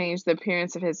physically change the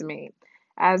appearance of his mate.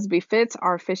 As befits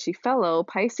our fishy fellow,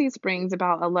 Pisces brings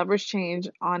about a lover's change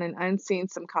on an unseen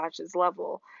subconscious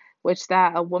level, which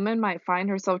that a woman might find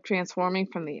herself transforming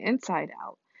from the inside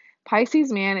out.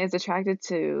 Pisces man is attracted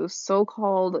to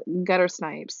so-called gutter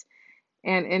snipes,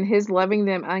 and in his loving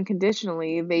them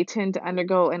unconditionally, they tend to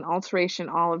undergo an alteration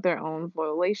all of their own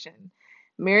volition.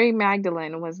 Mary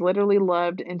Magdalene was literally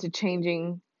loved into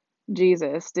changing.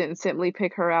 Jesus didn't simply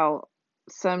pick her out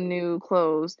some new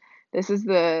clothes. This is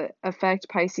the effect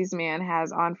Pisces man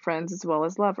has on friends as well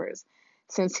as lovers,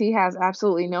 since he has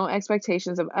absolutely no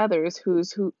expectations of others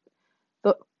the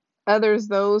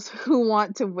those who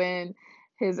want to win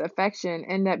his affection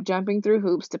end up jumping through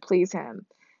hoops to please him,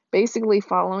 basically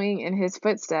following in his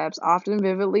footsteps, often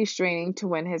vividly straining to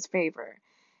win his favor.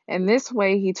 In this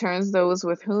way, he turns those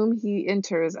with whom he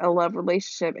enters a love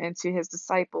relationship into his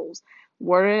disciples.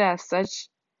 Worded as such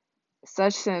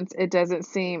sense, it doesn't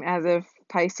seem as if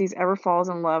Pisces ever falls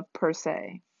in love per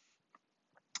se.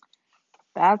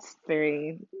 That's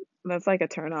like a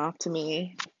turn off to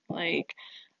me. Like,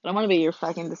 I don't want to be your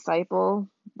fucking disciple.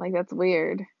 Like, that's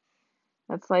weird.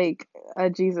 That's like a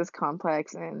Jesus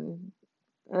complex, and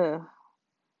ugh,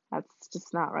 that's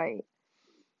just not right.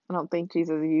 I don't think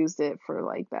Jesus used it for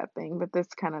like that thing, but this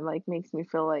kind of like makes me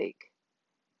feel like,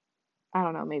 I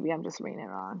don't know, maybe I'm just reading it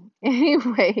wrong.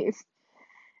 Anyways,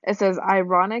 it says,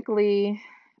 ironically,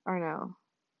 or no,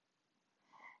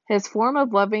 his form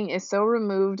of loving is so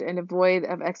removed and devoid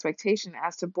of expectation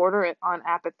as to border on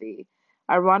apathy.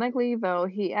 Ironically, though,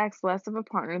 he acts less of a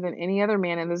partner than any other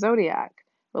man in the zodiac.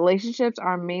 Relationships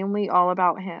are mainly all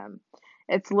about him.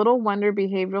 It's little wonder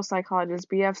behavioral psychologist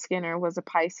B.F. Skinner was a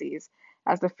Pisces,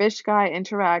 as the fish guy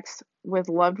interacts with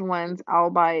loved ones,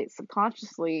 albeit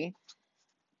subconsciously,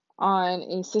 on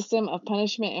a system of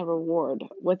punishment and reward.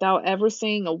 Without ever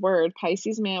saying a word,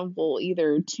 Pisces man will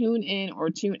either tune in or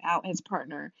tune out his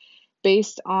partner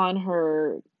based on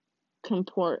her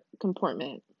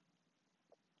comportment.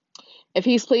 If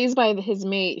he's pleased by his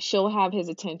mate, she'll have his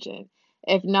attention.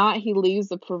 If not, he leaves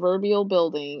the proverbial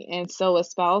building, and so a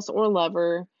spouse or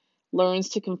lover learns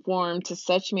to conform to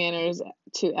such manners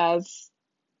to as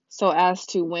so as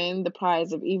to win the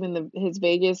prize of even his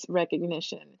vaguest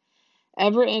recognition.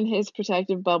 Ever in his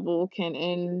protective bubble can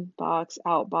in-box,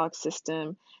 out-box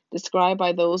system described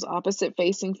by those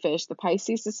opposite-facing fish, the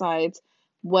Pisces decides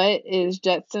what is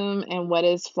jetsam and what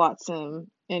is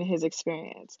flotsam in his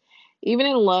experience. Even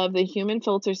in love, the human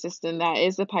filter system that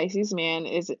is the Pisces man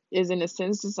is in a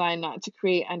sense designed not to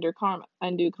create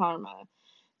undue karma.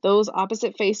 Those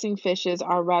opposite-facing fishes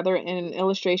are rather an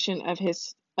illustration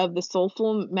of the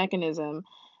soulful mechanism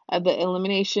of the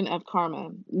elimination of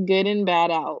karma, good and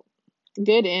bad out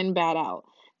good in, bad out.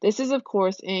 This is, of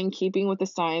course, in keeping with the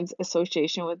sign's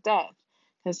association with death.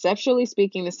 Conceptually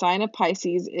speaking, the sign of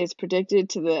Pisces is predicted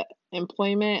to the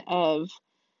employment of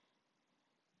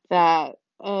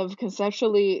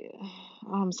conceptually,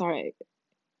 I'm sorry.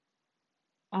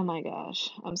 Oh my gosh.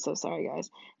 I'm so sorry, guys.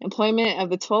 Employment of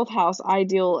the 12th house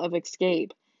ideal of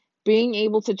escape. Being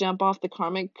able to jump off the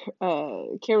karmic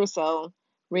carousel,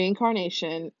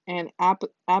 reincarnation, and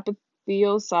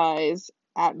apotheosize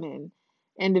Atman,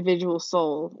 individual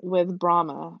soul, with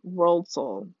Brahma, world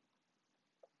soul.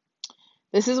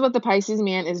 This is what the Pisces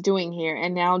man is doing here,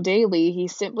 and now daily he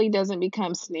simply doesn't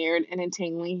become snared in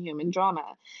entangling human drama,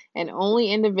 and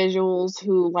only individuals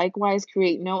who likewise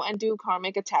create no undue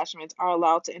karmic attachments are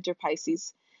allowed to enter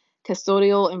Pisces'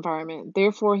 custodial environment.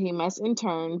 Therefore, he must in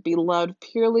turn be loved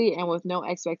purely and with no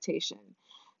expectation.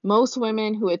 Most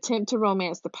women who attempt to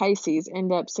romance the Pisces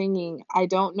end up singing, "I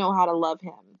don't know how to love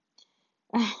him."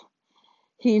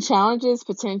 He challenges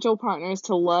potential partners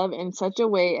to love in such a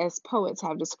way as poets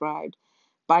have described,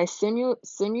 by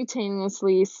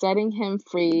simultaneously setting him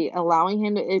free, allowing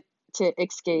him to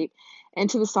escape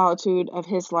into the solitude of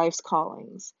his life's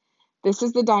callings. This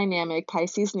is the dynamic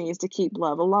Pisces needs to keep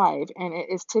love alive, and it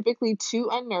is typically too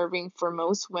unnerving for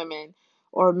most women,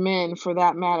 or men for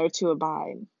that matter, to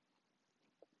abide.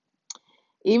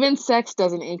 Even sex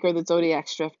doesn't anchor the zodiac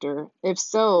drifter. If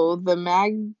so, the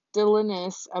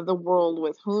Magdalenas of the world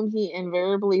with whom he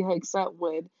invariably hooks up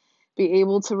would be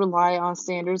able to rely on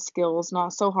standard skills,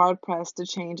 not so hard pressed to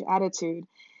change attitude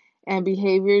and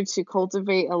behavior to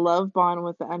cultivate a love bond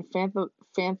with the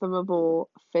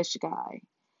unfathomable fish guy.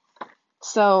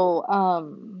 So,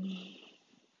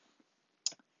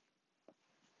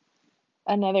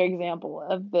 another example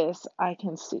of this I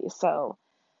can see. So,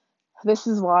 this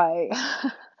is why,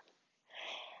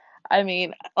 I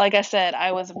mean, like I said,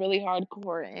 I was really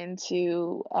hardcore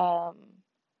into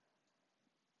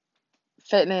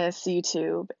fitness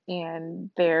YouTube, and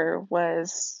there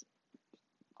was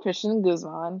Christian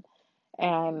Guzman,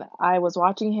 and I was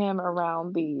watching him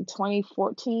around the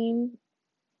 2014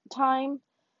 time,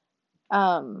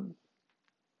 um,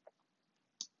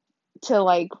 to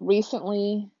like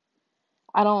recently.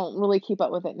 I don't really keep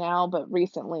up with it now, but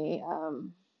recently,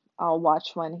 I'll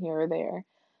watch one here or there.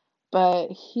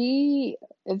 But he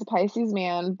is a Pisces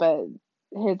man, but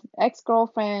his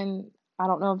ex-girlfriend, I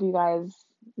don't know if you guys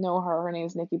know her. Her name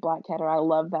is Nikki Blackketter. I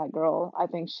love that girl. I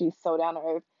think she's so down to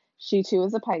earth. She too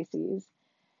is a Pisces.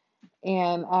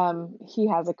 And he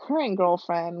has a current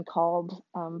girlfriend called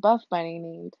Buff Bunny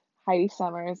named Heidi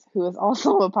Summers, who is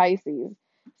also a Pisces.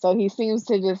 So he seems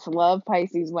to just love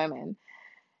Pisces women.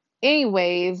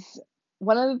 Anyways,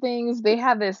 one of the things they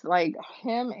had this, like,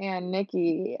 him and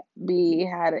Nikki B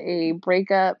had a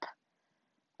breakup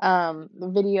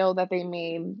video that they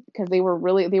made because they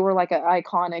were like an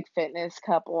iconic fitness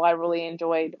couple. I really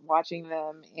enjoyed watching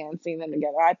them and seeing them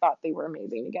together. I thought they were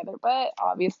amazing together, but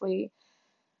obviously,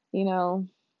 you know,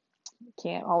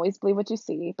 can't always believe what you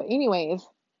see. But anyways,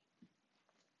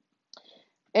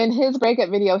 in his breakup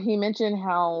video, he mentioned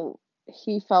how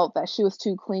he felt that she was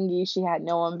too clingy, she had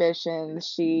no ambitions,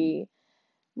 she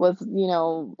was,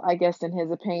 I guess in his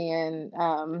opinion,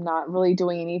 not really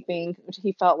doing anything.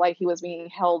 He felt like he was being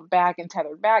held back and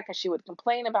tethered back because she would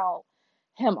complain about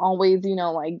him always,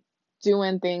 like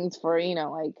doing things for,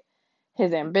 like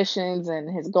his ambitions and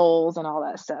his goals and all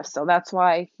that stuff. So that's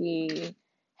why he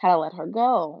had to let her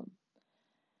go.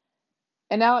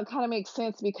 And now it kind of makes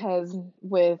sense because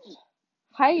with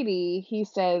Heidi, he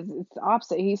says it's the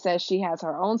opposite. He says she has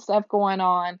her own stuff going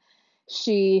on.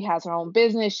 She has her own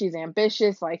business. She's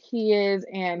ambitious like he is,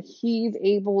 and he's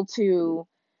able to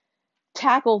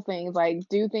tackle things, like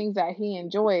do things that he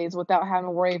enjoys without having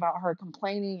to worry about her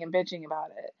complaining and bitching about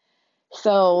it.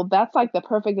 So that's like the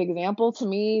perfect example to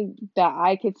me that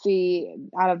I could see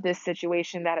out of this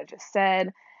situation that I just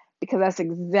said, because that's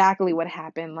exactly what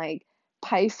happened. Like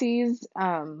Pisces,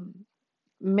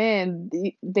 men,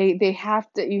 they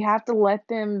have to, you have to let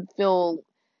them feel,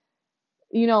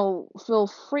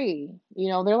 feel free.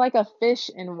 They're like a fish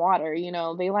in water.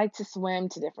 They like to swim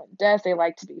to different depths. They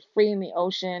like to be free in the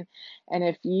ocean. And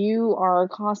if you are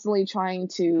constantly trying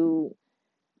to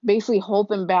basically hold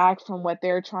them back from what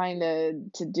they're trying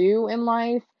to do in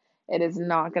life, it is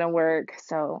not going to work.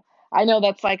 So I know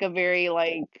that's like a very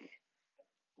like,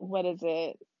 what is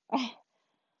it?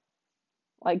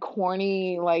 Like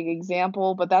corny like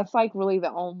example, but that's like really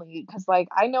the only, because like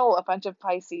I know a bunch of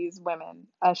Pisces women,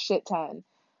 a shit ton.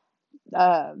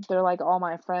 They're like all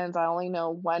my friends. I only know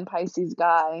one Pisces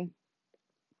guy,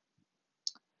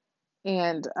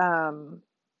 and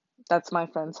that's my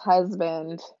friend's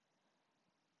husband.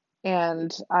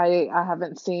 And I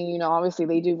haven't seen, obviously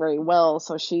they do very well,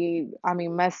 so she, I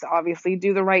mean, must obviously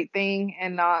do the right thing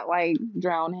and not like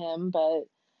drown him. But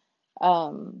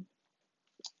um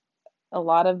a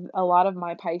lot of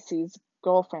my Pisces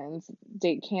girlfriends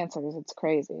date cancers. It's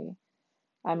crazy.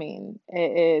 I mean,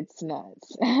 it's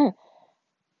nuts.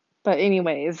 But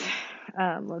anyways,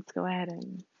 let's go ahead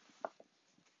and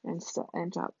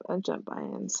jump by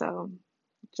in. So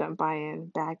jump by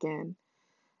in, back in.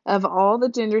 Of all the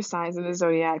gender signs in the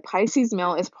zodiac, Pisces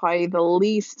male is probably the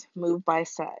least moved by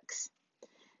sex.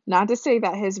 Not to say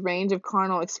that his range of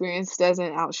carnal experience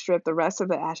doesn't outstrip the rest of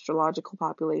the astrological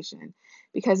population,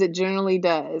 because it generally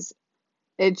does.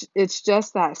 It's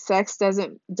just that sex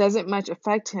doesn't much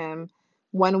affect him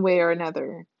one way or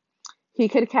another. He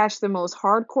could catch the most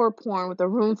hardcore porn with a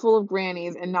room full of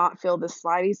grannies and not feel the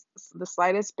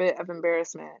slightest bit of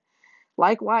embarrassment.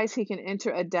 Likewise, he can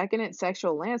enter a decadent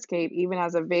sexual landscape even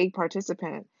as a vague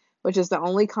participant, which is the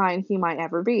only kind he might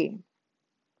ever be,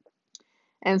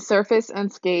 and surface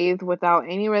unscathed without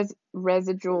any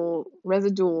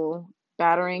residual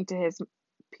battering to his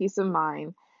peace of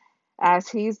mind. As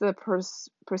he's the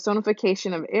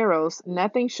personification of Eros,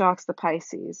 nothing shocks the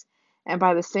Pisces, and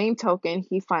by the same token,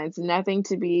 he finds nothing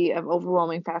to be of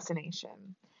overwhelming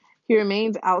fascination. He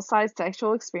remains outside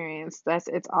sexual experience, thus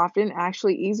it's often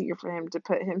actually easier for him to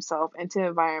put himself into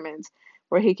environments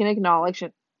where he can acknowledge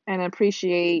and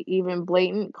appreciate even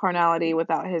blatant carnality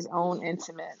without his own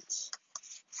intimate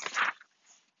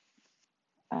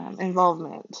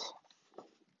involvement.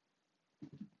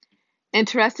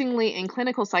 Interestingly, in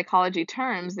clinical psychology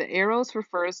terms, the eros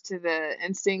refers to the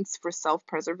instincts for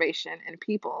self-preservation in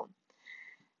people.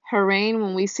 Hooray,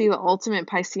 when we see the ultimate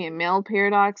Piscean male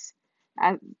paradox,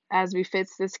 as, as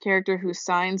befits this character whose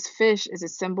sign's fish is a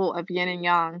symbol of yin and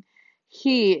yang.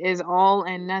 He is all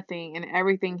and nothing in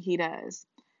everything he does.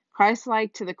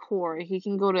 Christ-like to the core, he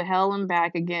can go to hell and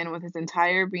back again with his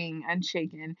entire being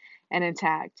unshaken and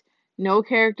intact. No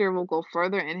character will go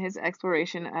further in his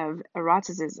exploration of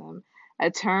eroticism,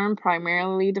 a term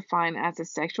primarily defined as the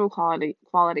sexual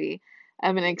quality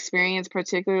of an experience,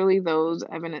 particularly those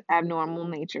of an abnormal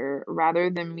nature, rather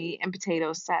than meat and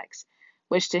potato sex,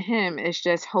 which to him is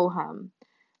just ho hum.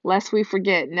 Lest we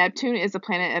forget, Neptune is a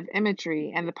planet of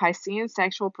imagery, and the Piscean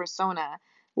sexual persona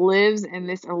lives in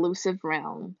this elusive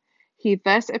realm. He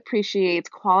thus appreciates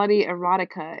quality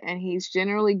erotica, and he's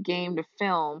generally game to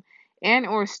film and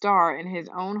or star in his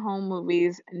own home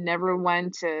movies, never one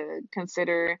to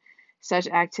consider such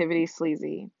activity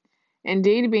sleazy.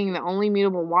 Indeed, being the only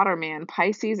mutable water man,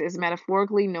 Pisces is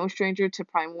metaphorically no stranger to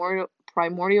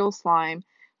primordial slime,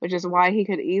 which is why he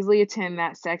could easily attend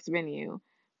that sex venue,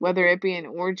 whether it be an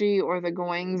orgy or the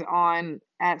goings on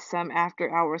at some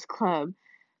after hours club,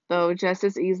 though just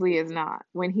as easily as not.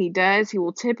 When he does, he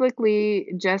will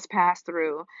typically just pass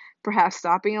through, perhaps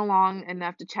stopping along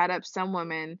enough to chat up some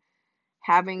women,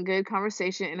 having good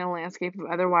conversation in a landscape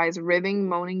of otherwise writhing,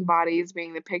 moaning bodies,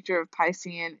 being the picture of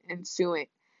Piscean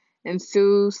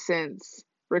insouciance,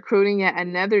 recruiting yet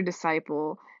another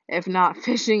disciple, if not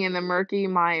fishing in the murky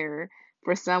mire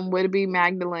for some would-be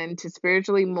Magdalene to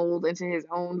spiritually mold into his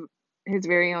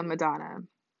very own Madonna.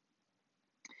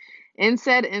 In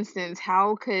said instance,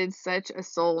 how could such a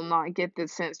soul not get the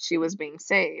sense she was being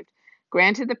saved?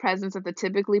 Granted, the presence of the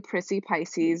typically prissy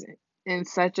Pisces in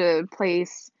such a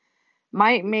place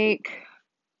might make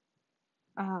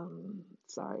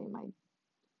sorry,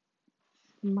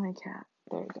 my cat.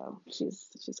 There we go. She's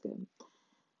good.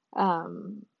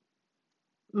 Um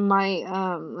might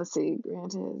let's see,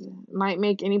 granted, might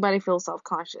make anybody feel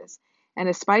self-conscious. And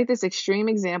despite this extreme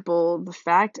example, the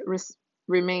fact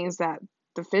remains that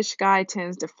the fish guy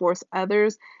tends to force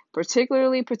others,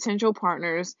 particularly potential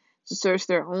partners, to search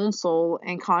their own soul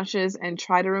and conscience and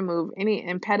try to remove any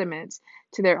impediments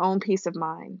to their own peace of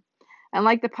mind.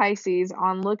 Unlike the Pisces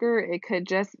onlooker, it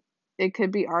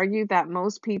could be argued that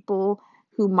most people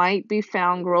who might be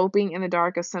found groping in the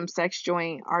dark of some sex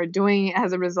joint are doing it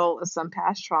as a result of some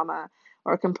past trauma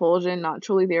or compulsion, not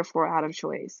truly therefore out of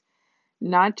choice.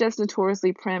 Not just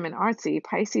notoriously prim and artsy,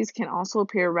 Pisces can also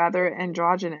appear rather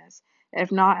androgynous,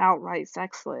 if not outright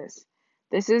sexless.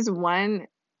 This is one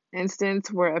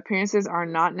instance where appearances are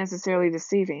not necessarily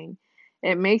deceiving.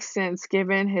 It makes sense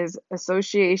given his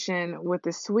association with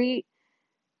the sweet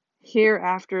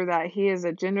hereafter that he is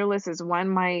as genderless as one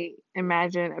might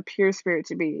imagine a pure spirit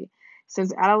to be.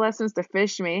 Since adolescence, the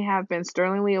fish may have been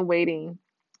startlingly aware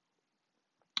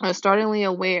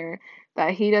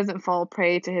that he doesn't fall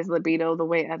prey to his libido the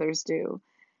way others do.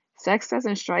 Sex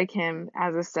doesn't strike him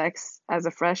as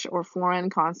a fresh or foreign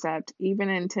concept, even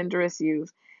in tenderest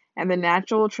youth, and the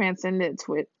natural transcendence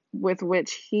with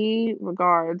which he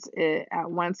regards it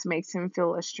at once makes him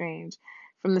feel estranged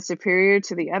from the superior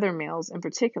to the other males in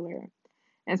particular.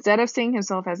 Instead of seeing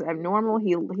himself as abnormal,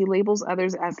 he labels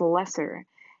others as lesser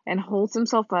and holds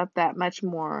himself up that much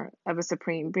more of a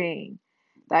supreme being.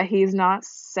 That he's not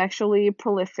sexually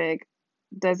prolific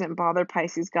doesn't bother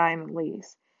Pisces guy in the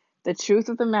least. The truth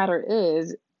of the matter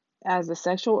is, as the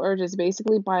sexual urge is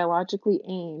basically biologically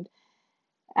aimed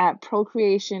at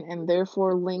procreation and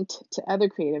therefore linked to other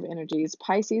creative energies,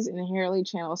 Pisces inherently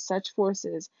channels such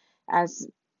forces as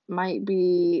might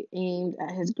be aimed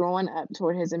at his growing up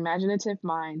toward his imaginative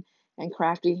mind and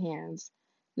crafty hands,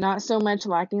 not so much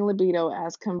lacking libido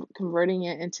as converting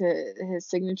it into his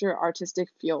signature artistic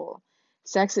fuel.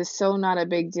 Sex is so not a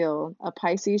big deal, a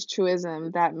Pisces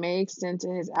truism that may extend to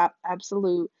his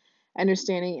absolute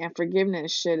understanding and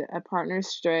forgiveness should a partner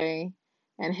stray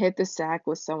and hit the sack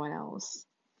with someone else.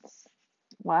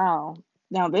 Wow.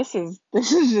 Now this is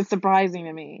just surprising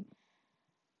to me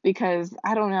because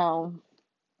I don't know.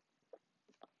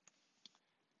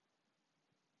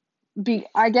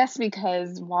 I guess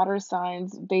because water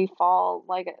signs they fall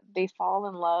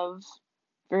in love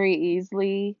very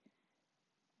easily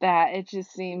that it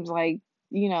just seems like,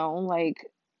 like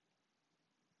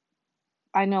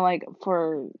I know like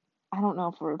for I don't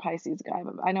know for a Pisces guy,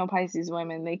 but I know Pisces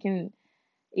women, they can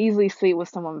easily sleep with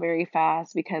someone very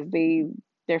fast because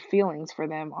their feelings for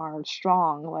them are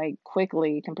strong like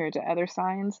quickly compared to other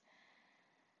signs.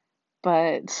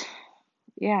 But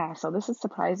yeah, so this is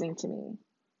surprising to me,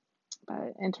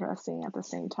 but interesting at the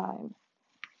same time.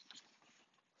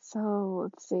 So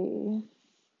let's see.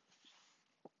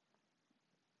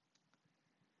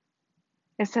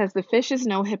 It says the fish is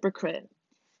no hypocrite.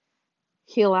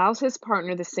 He allows his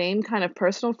partner the same kind of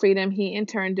personal freedom he in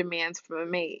turn demands from a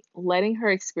mate, letting her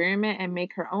experiment and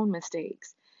make her own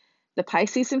mistakes. The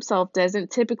Pisces himself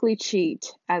doesn't typically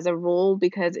cheat as a rule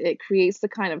because it creates the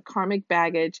kind of karmic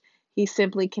baggage he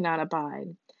simply cannot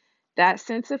abide. That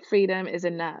sense of freedom is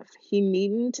enough. He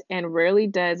needn't and rarely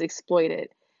does exploit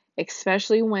it,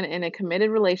 especially when in a committed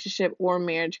relationship or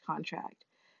marriage contract.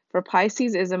 For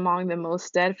Pisces is among the most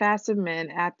steadfast of men,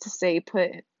 apt to say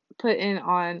put in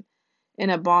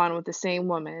a bond with the same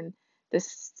woman, the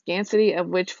scarcity of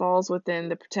which falls within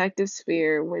the protective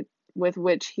sphere with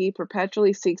which he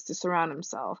perpetually seeks to surround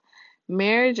himself.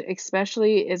 Marriage,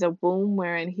 especially, is a womb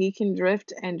wherein he can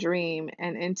drift and dream,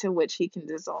 and into which he can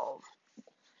dissolve.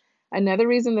 Another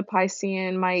reason the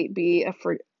Piscean might be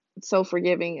so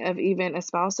forgiving of even a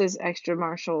spouse's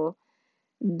extramarital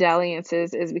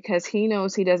dalliances is because he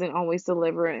knows he doesn't always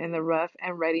deliver in the rough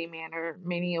and ready manner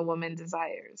many a woman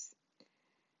desires.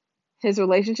 His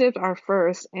relationships are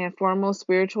first and foremost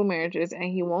spiritual marriages, and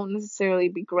he won't necessarily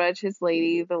begrudge his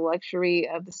lady the luxury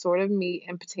of the sort of meat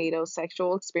and potato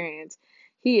sexual experience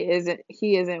he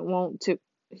isn't wont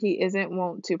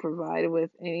to provide with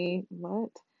any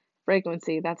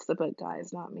frequency. That's the book,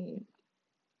 guys, not me.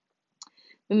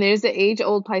 Then there's the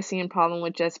age-old Piscean problem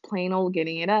with just plain old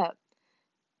getting it up.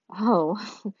 Oh,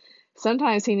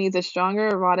 sometimes he needs a stronger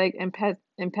erotic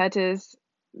impetus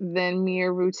than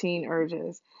mere routine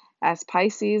urges. As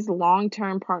Pisces,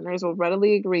 long-term partners will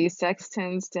readily agree sex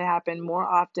tends to happen more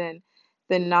often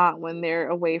than not when they're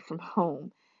away from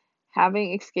home.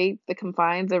 Having escaped the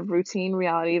confines of routine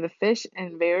reality, the fish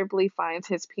invariably finds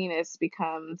his penis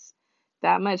becomes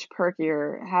that much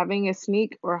perkier, having a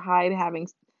sneak or hide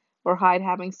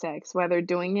having sex, whether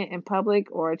doing it in public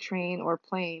or a train or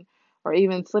plane, or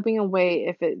even slipping away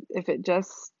if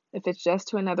it's just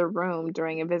to another room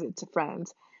during a visit to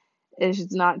friends.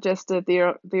 Is not just a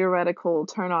theoretical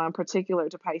turn on particular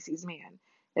to Pisces man.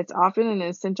 It's often an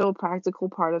essential practical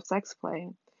part of sex play.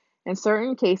 In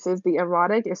certain cases, the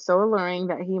erotic is so alluring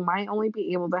that he might only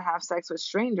be able to have sex with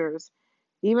strangers,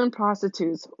 even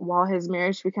prostitutes, while his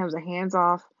marriage becomes a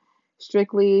hands-off,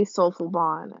 strictly soulful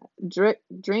bond.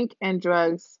 Drink and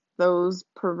drugs, those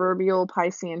proverbial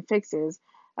Piscean fixes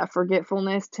of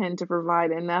forgetfulness, tend to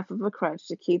provide enough of a crutch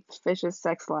to keep the fish's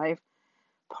sex life,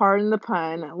 pardon the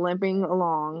pun, limping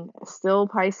along. Still,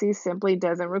 Pisces simply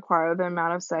doesn't require the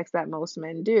amount of sex that most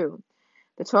men do.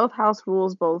 The 12th house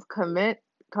rules both convent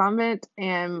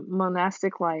and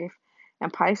monastic life,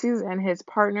 and Pisces and his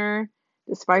partner,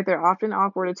 despite their often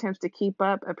awkward attempts to keep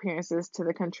up appearances to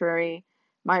the contrary,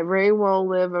 might very well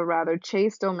live a rather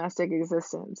chaste domestic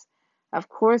existence. Of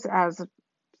course, as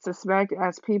suspect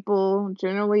as people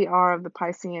generally are of the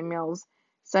Piscean male's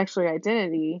sexual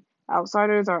identity,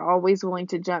 outsiders are always willing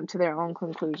to jump to their own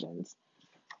conclusions.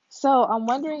 So I'm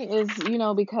wondering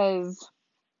because,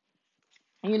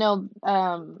 you know,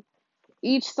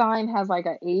 each sign has like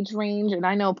an age range, and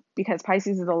I know because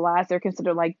Pisces is the last, they're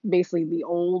considered like basically the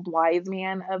old wise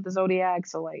man of the zodiac.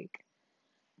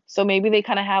 So maybe they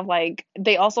kind of have like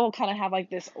they also kind of have like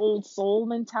this old soul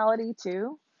mentality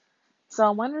too. So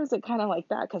I wonder is it kind of like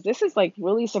that? Because this is like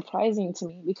really surprising to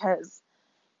me because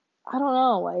I don't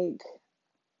know, like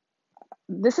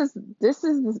this is this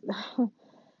is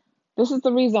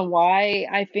the reason why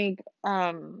I think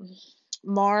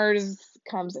Mars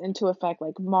comes into effect,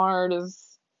 like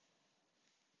Mars,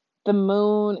 the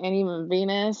moon, and even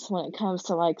Venus when it comes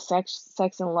to like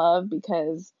sex and love,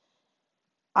 because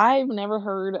I've never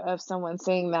heard of someone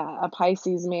saying that a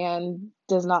Pisces man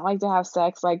does not like to have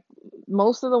sex. Like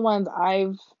most of the ones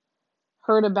I've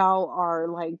heard about are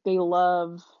like they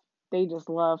just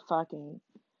love fucking.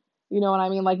 You know what I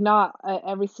mean? Like not a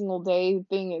every single day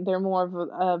thing. They're more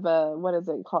of a what is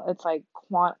it called? It's like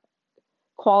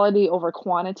quality over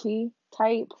quantity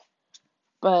type.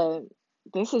 But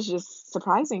this is just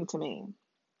surprising to me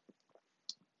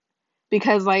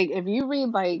because like if you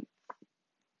read like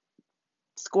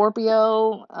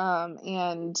Scorpio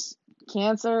and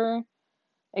Cancer,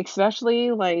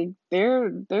 especially like they're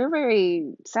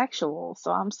very sexual.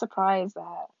 So I'm surprised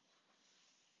that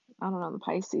I don't know the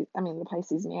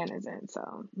Pisces man isn't.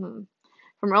 So from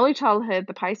early childhood,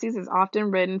 the Pisces is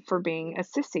often written for being a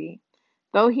sissy.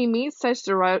 Though he meets such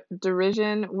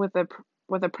derision with a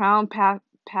proud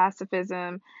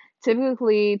pacifism,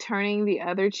 typically turning the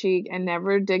other cheek and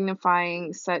never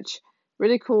dignifying such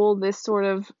ridicule, this sort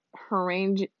of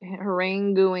haranguing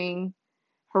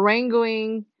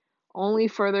only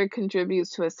further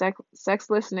contributes to a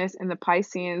sexlessness in the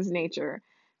Piscean's nature,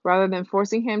 rather than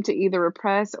forcing him to either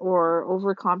repress or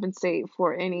overcompensate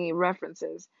for any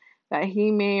references that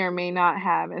he may or may not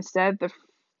have. Instead, the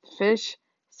fish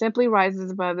simply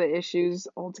rises above the issues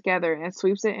altogether and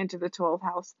sweeps it into the 12th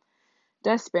house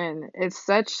dustbin. It's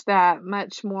such that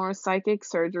much more psychic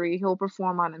surgery he'll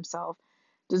perform on himself,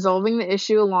 dissolving the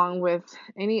issue along with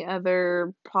any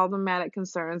other problematic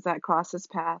concerns that cross his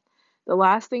path. The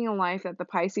last thing in life that the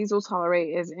Pisces will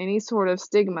tolerate is any sort of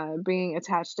stigma being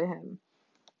attached to him.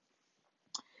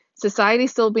 Society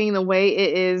still being the way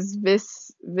it is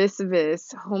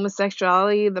vis-a-vis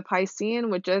homosexuality, the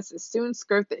Piscean would just as soon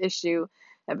skirt the issue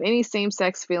of any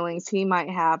same-sex feelings he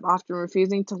might have, often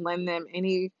refusing to lend them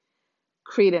any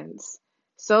credence.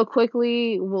 So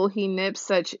quickly will he nip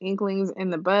such inklings in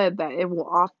the bud that it will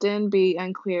often be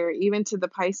unclear, even to the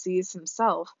Pisces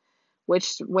himself,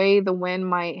 which way the wind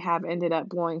might have ended up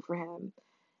blowing for him.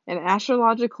 An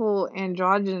astrological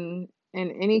androgyne,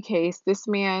 in any case, this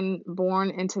man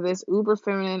born into this uber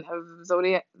feminine of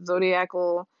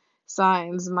zodiacal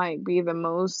signs might be the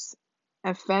most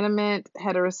effeminate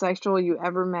heterosexual you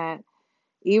ever met,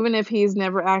 even if he's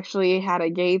never actually had a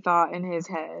gay thought in his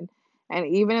head. And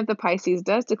even if the Pisces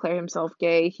does declare himself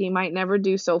gay, he might never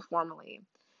do so formally.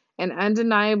 An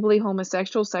undeniably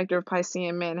homosexual sector of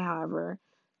Piscean men, however,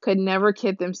 could never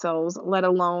kid themselves, let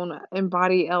alone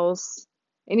anybody else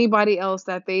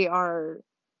that they are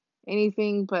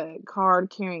anything but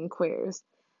card-carrying queers.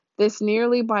 This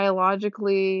nearly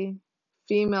biologically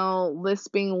female,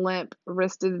 lisping,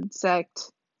 limp-wristed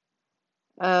sect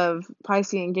of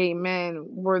Piscean gay men,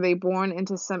 were they born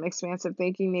into some expansive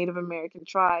thinking Native American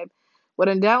tribe, would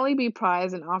undoubtedly be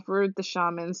prized and offered the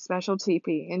shaman's special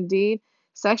teepee. Indeed,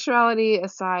 sexuality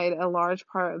aside, a large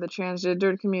part of the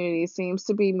transgender community seems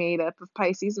to be made up of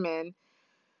Pisces men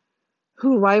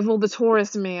who rival the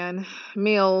Taurus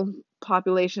male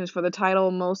populations for the title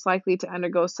most likely to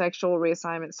undergo sexual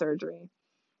reassignment surgery.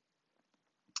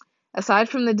 Aside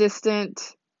from the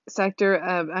distant sector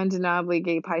of undeniably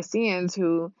gay Pisceans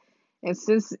who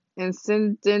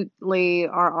incidentally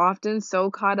are often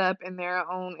so caught up in their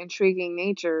own intriguing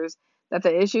natures that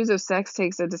the issues of sex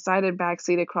takes a decided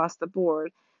backseat across the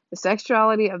board. The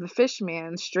sexuality of the fish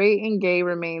man, straight and gay,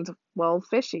 remains, well,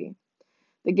 fishy.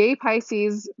 The gay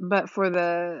Pisces, but for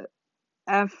the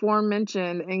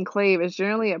aforementioned enclave, is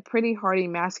generally a pretty hardy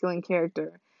masculine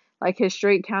character, like his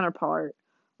straight counterpart,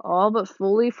 all but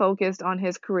fully focused on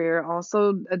his career,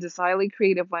 also a decidedly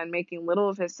creative one, making little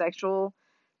of his sexual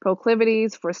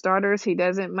proclivities. For starters, he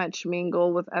doesn't much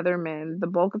mingle with other men, the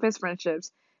bulk of his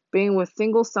friendships being with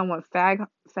single, somewhat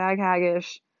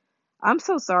fag-haggish. I'm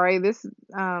so sorry.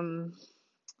 Um,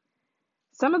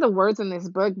 some of the words in this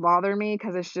book bother me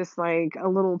because it's just like a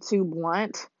little too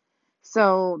blunt.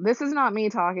 So this is not me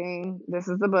talking. This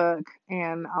is the book,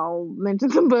 and I'll mention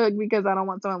the book because I don't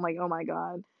want someone like, oh my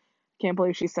God, can't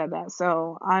believe she said that.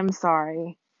 So I'm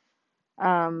sorry.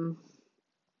 Um,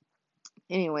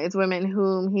 Anyways, women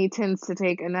whom he tends to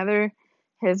take another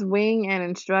his wing and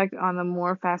instruct on the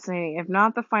more fascinating, if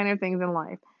not the finer things in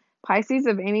life. Pisces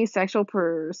of any sexual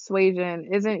persuasion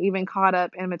isn't even caught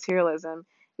up in materialism,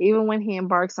 even when he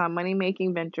embarks on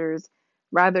money-making ventures.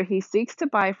 Rather, he seeks to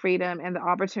buy freedom and the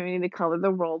opportunity to color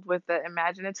the world with the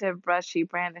imaginative brush he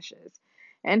brandishes.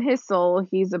 In his soul,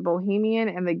 he's a bohemian,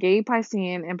 and the gay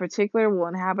Piscean in particular will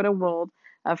inhabit a world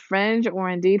of fringe or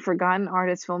indeed forgotten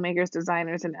artists, filmmakers,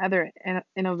 designers, and other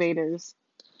innovators,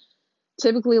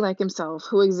 typically like himself,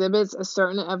 who exhibits a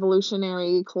certain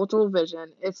evolutionary cultural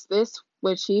vision. It's this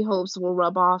which he hopes will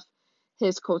rub off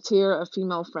his coterie of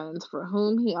female friends, for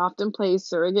whom he often plays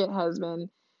surrogate husband,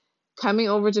 coming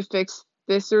over to fix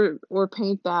this or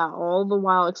paint that, all the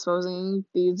while exposing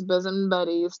these bosom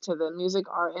buddies to the music,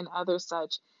 art, and other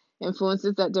such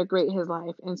influences that decorate his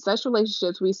life. In such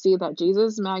relationships, we see that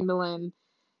Jesus Magdalene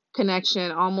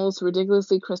connection almost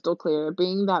ridiculously crystal clear,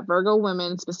 being that Virgo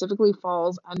women specifically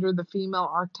falls under the female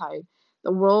archetype.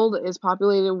 The world is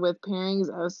populated with pairings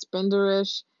of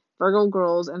spenderish Virgo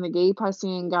girls and the gay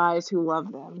Piscean guys who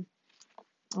love them.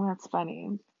 Oh, that's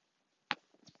funny.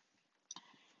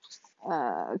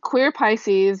 Queer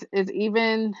Pisces is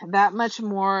even that much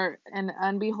more an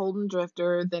unbeholden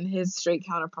drifter than his straight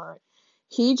counterpart.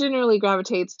 He generally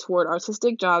gravitates toward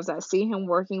artistic jobs that see him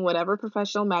working whatever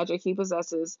professional magic he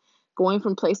possesses, going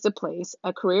from place to place.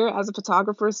 A career as a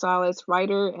photographer, stylist,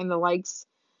 writer, and the likes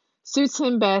suits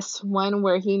him best, one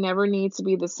where he never needs to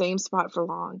be the same spot for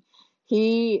long.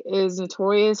 He is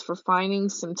notorious for finding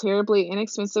some terribly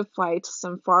inexpensive flight to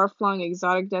some far-flung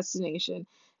exotic destination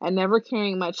and never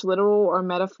carrying much literal or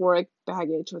metaphoric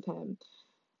baggage with him.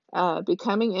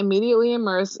 Becoming immediately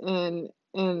immersed in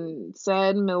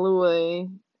said milieu,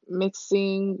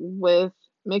 mixing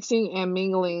and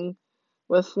mingling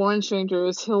with foreign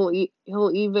strangers, he'll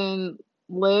even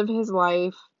live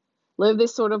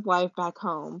this sort of life back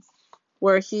home,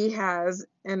 where he has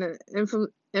an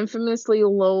infamously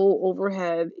low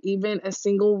overhead. Even a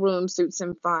single room suits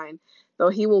him fine, though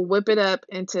he will whip it up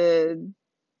into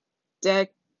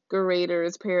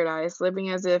decorator's paradise, living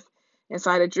as if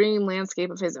inside a dream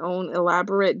landscape of his own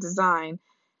elaborate design.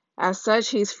 As such,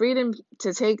 he's free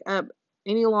to take up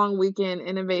any long weekend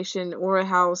innovation or a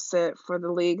house set for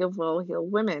the League of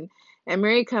Well-Heeled Women and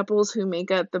marry couples who make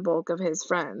up the bulk of his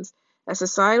friends. A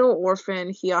societal orphan,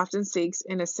 he often seeks,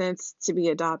 in a sense, to be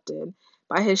adopted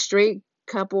by his straight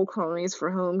couple cronies, for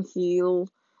whom he'll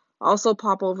also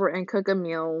pop over and cook a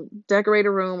meal, decorate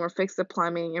a room, or fix the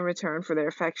plumbing in return for their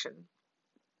affection.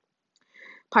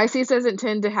 Pisces doesn't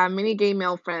tend to have many gay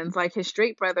male friends. Like his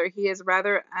straight brother, he is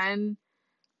rather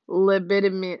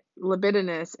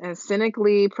libidinous and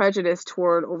cynically prejudiced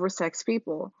toward oversexed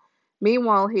people.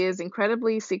 Meanwhile, he is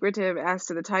incredibly secretive as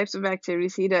to the types of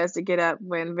activities he does to get up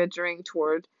when venturing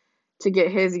toward to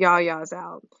get his yayas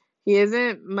out. He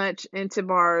isn't much into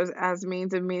bars as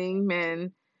means of meeting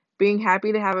men, being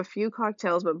happy to have a few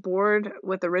cocktails but bored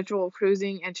with the ritual of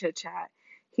cruising and chit-chat.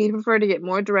 He'd prefer to get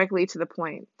more directly to the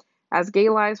point, as gay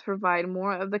lives provide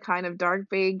more of the kind of dark,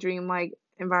 vague, dreamlike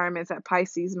environments that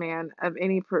Pisces man of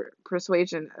any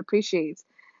persuasion appreciates.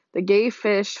 The gay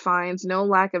fish finds no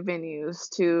lack of venues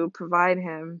to provide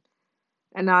him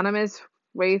anonymous,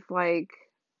 wraith-like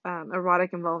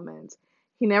erotic involvement.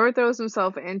 He never throws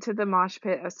himself into the mosh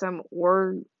pit of some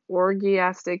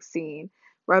orgiastic scene.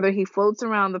 Rather, he floats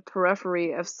around the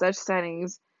periphery of such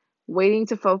settings, waiting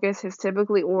to focus his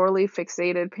typically orally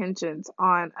fixated penchants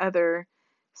on other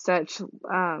such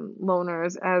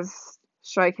loners as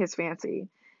strike his fancy.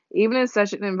 Even in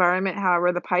such an environment,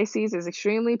 however, the Pisces is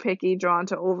extremely picky, drawn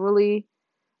to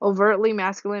overtly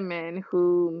masculine men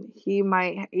whom he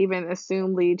might even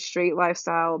assume lead straight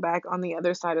lifestyle back on the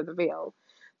other side of the veil.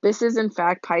 This is, in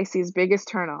fact, Pisces' biggest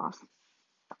turnoff.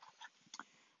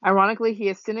 Ironically, he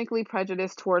is cynically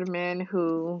prejudiced toward men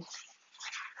who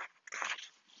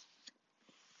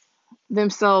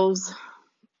themselves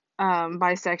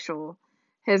bisexual.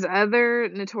 His other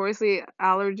notoriously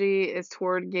allergy is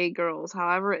toward gay girls.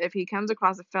 However, if he comes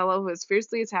across a fellow who is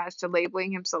fiercely attached to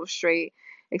labeling himself straight,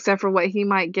 except for what he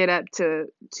might get up to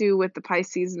with the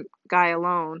Pisces guy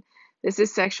alone, this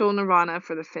is sexual nirvana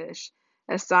for the fish.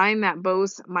 A sign that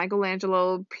boasts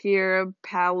Michelangelo, Pier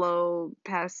Paolo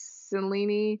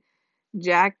Pasolini,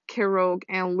 Jack Kerouac,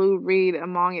 and Lou Reed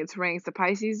among its ranks. The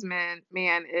Pisces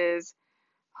man is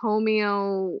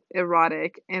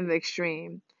homoerotic in the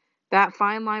extreme. That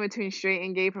fine line between straight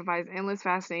and gay provides endless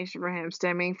fascination for him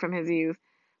stemming from his youth,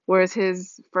 whereas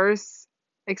his first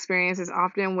experience is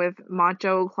often with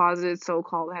macho, closeted,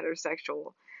 so-called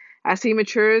heterosexual. As he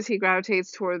matures, he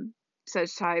gravitates toward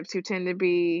such types who tend to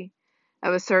be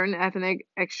of a certain ethnic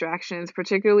extractions,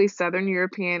 particularly Southern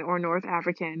European or North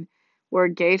African, where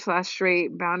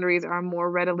gay/straight boundaries are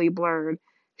more readily blurred.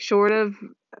 Short of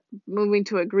moving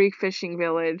to a Greek fishing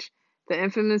village, the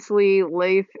infamously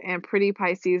lithe and pretty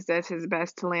Pisces does his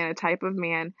best to land a type of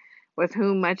man with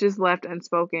whom much is left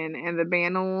unspoken, and the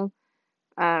banal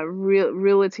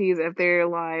realities of their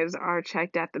lives are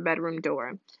checked at the bedroom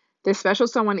door. This special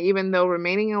someone, even though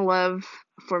remaining in love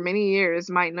for many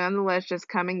years, might nonetheless just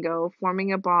come and go,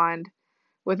 forming a bond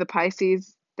with a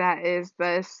Pisces that is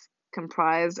thus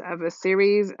comprised of a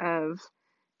series of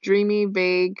dreamy,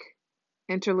 vague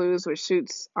interludes, which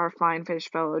suits our fine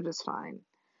fish fellow just fine.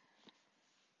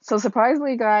 So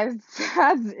surprisingly, guys,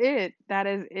 that's it. That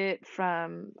is it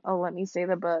from let me say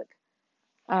the book.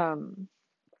 Um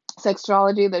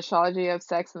Sextrology, the Astrology of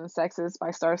Sex and the Sexes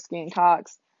by Starsky and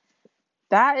Cox.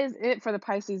 That is it for the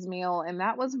Pisces meal, and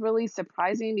that was really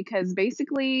surprising because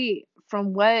basically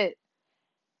from what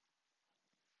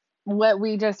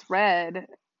we just read,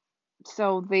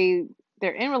 so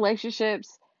they're in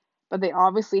relationships, but they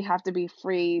obviously have to be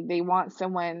free. They want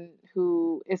someone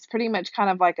who is pretty much kind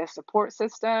of like a support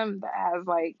system that has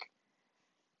like,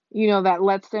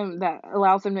 that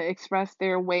allows them to express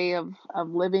their way of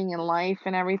living in life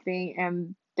and everything,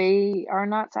 and they are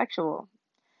not sexual.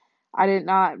 I did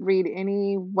not read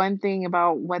any one thing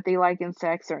about what they like in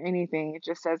sex or anything. It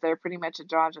just says they're pretty much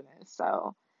androgynous.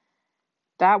 So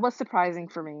that was surprising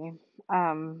for me,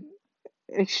 um,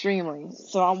 extremely.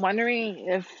 So I'm wondering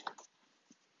if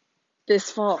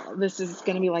this fall this is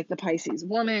going to be like the Pisces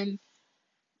woman.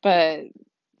 But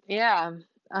yeah,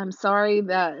 I'm sorry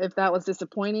that if that was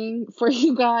disappointing for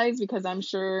you guys, because I'm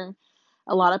sure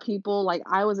a lot of people, like,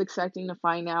 I was expecting to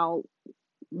find out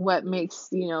what makes,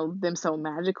 them so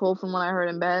magical from what I heard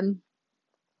in bed,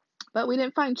 but we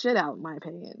didn't find shit out, in my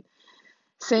opinion.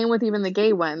 Same with even the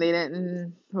gay one. They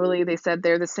didn't really, they said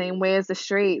they're the same way as the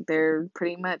straight. They're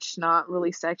pretty much not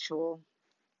really sexual.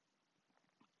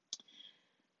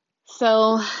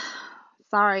 So,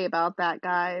 sorry about that,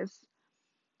 guys.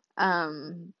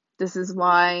 This is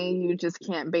why you just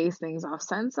can't base things off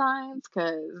sun signs,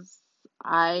 because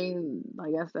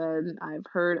like I said, I've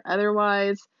heard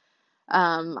otherwise.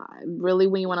 Really,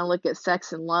 when you want to look at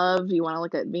sex and love, you want to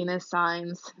look at Venus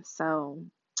signs. So,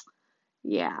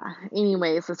 yeah.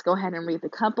 Anyways, let's go ahead and read the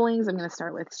couplings. I'm going to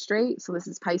start with straight. So this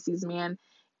is Pisces man,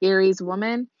 Aries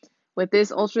woman. With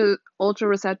this ultra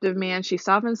receptive man, she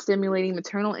softens stimulating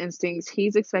maternal instincts.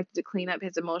 He's expected to clean up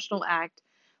his emotional act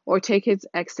or take his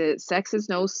exit. Sex is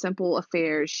no simple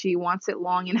affair. She wants it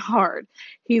long and hard.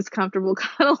 He's comfortable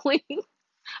cuddling.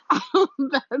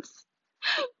 That's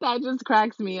that just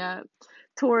cracks me up.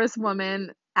 Taurus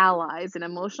woman, allies. An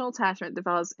emotional attachment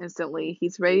develops instantly.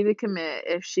 He's ready to commit.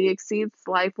 If she exceeds,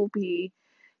 life will be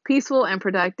peaceful and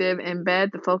productive. In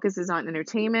bed, the focus is on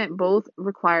entertainment. Both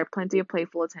require plenty of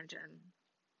playful attention.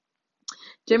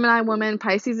 Gemini woman,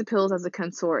 Pisces appeals as a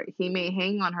consort. He may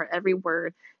hang on her every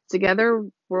word. Together,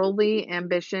 worldly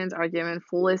ambitions are given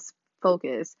fullest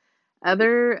focus.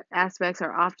 Other aspects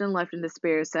are often left in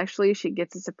despair. Sexually, she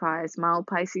gets a surprise. Mild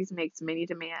Pisces makes many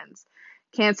demands.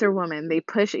 Cancer woman, they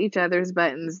push each other's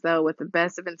buttons, though with the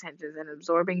best of intentions, an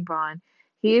absorbing bond.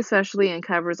 He especially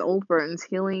uncovers old burdens,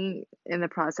 healing in the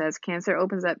process. Cancer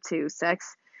opens up too.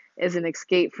 Sex is an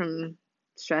escape from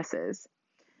stresses.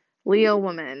 Leo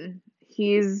woman.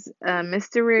 He's a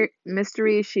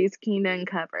mystery she's keen to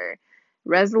uncover.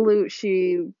 Resolute,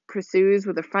 she pursues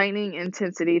with a frightening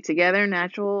intensity. Together,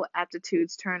 natural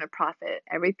aptitudes turn a profit.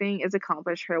 Everything is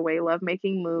accomplished her way.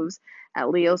 Lovemaking moves at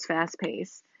Leo's fast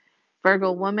pace.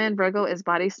 Virgo woman. Virgo is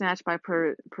body snatched by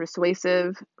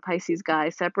persuasive Pisces guy,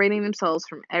 separating themselves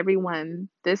from everyone.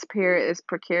 This pair is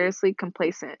precariously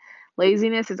complacent.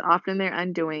 Laziness is often their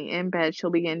undoing. In bed, she'll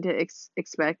begin to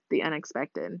expect the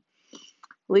unexpected.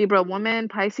 Libra woman,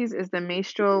 Pisces is the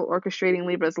maestro orchestrating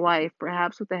Libra's life,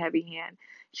 perhaps with a heavy hand.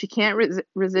 She can't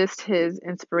resist his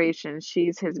inspiration.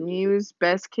 She's his muse,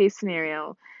 best case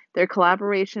scenario. Their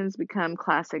collaborations become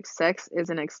classics. Sex is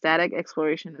an ecstatic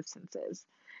exploration of senses.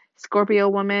 Scorpio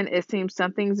woman, it seems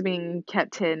something's being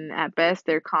kept hidden. At best,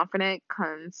 they're confident,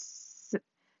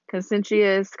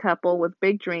 conscientious couple with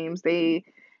big dreams. They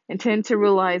intend to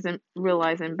realize in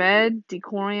bed.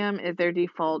 Decorum is their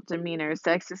default demeanor.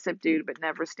 Sex is subdued but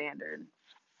never standard.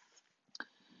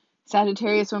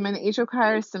 Sagittarius women each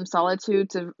requires some solitude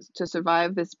to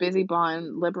survive this busy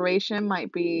bond. Liberation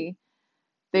might be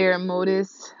their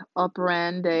modus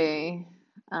operandi.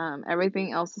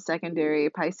 Everything else is secondary.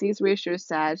 Pisces reassures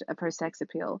Sag of her sex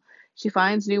appeal. She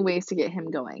finds new ways to get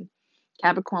him going.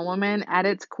 Capricorn woman, at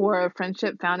its core, a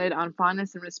friendship founded on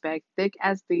fondness and respect. Thick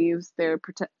as thieves, they're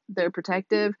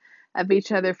protective of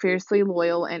each other, fiercely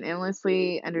loyal, and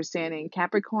endlessly understanding.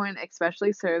 Capricorn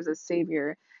especially serves as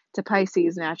savior to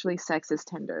Pisces, naturally sex is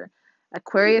tender.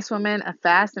 Aquarius woman, a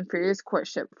fast and furious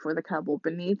courtship for the couple.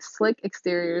 Beneath slick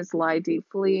exteriors lie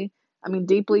deeply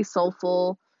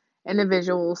soulful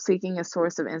individuals seeking a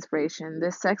source of inspiration.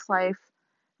 This sex life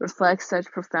reflects such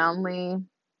profundity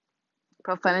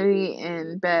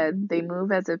in bed, they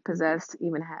move as if possessed,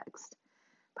 even hexed.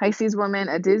 Pisces woman,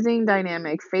 a dizzying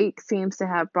dynamic. Fate seems to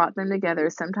have brought them together.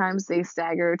 Sometimes they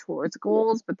stagger towards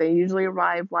goals, but they usually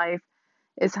arrive. Life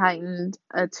is heightened.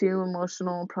 A too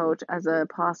emotional approach as a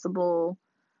possible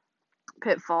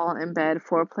pitfall in bed.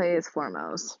 Foreplay is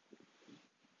foremost.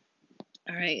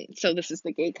 All right, so this is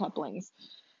the gay couplings.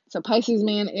 So Pisces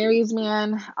man, Aries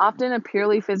man, often a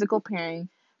purely physical pairing.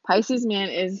 Pisces man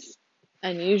is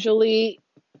unusually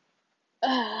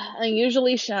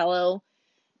unusually shallow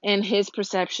in his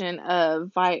perception of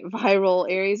viral.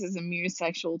 Aries is a mere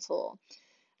sexual tool.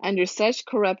 Under such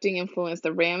corrupting influence,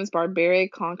 the ram's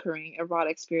barbaric, conquering,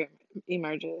 erotic spirit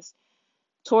emerges.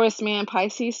 Taurus man,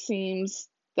 Pisces seems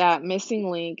that missing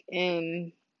link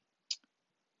in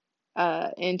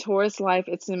Taurus life.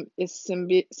 It's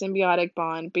symbiotic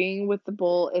bond. Being with the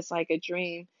bull is like a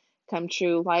dream come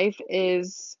true. Life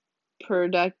is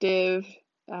productive.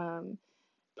 Um,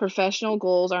 Professional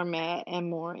goals are met and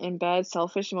more. In bed,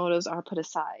 selfish motives are put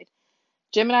aside.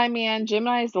 Gemini man,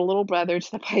 Gemini is the little brother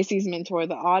to the Pisces mentor.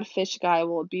 The odd fish guy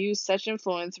will abuse such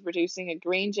influence, producing a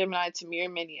green Gemini to mere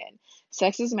minion.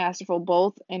 Sex is masterful,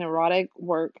 both an erotic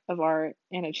work of art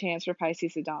and a chance for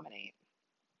Pisces to dominate.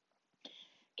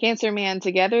 Cancer man,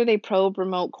 together they probe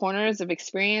remote corners of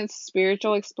experience.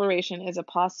 Spiritual exploration is a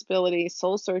possibility.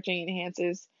 Soul searching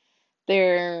enhances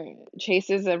their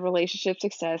chases of relationship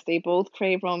success. They both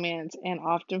crave romance and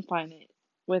often find it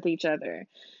with each other.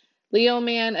 Leo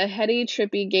man, a heady,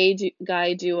 trippy gay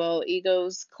guy duo.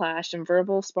 Egos clash and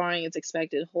verbal sparring is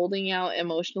expected. Holding out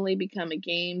emotionally become a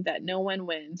game that no one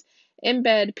wins. In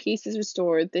bed, peace is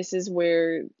restored. This is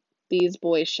where these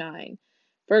boys shine.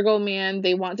 Virgo man,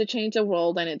 they want to change the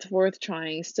world and it's worth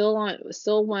trying. Still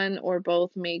one or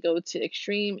both may go to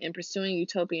extreme in pursuing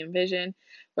utopian vision.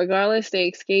 Regardless, they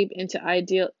escape into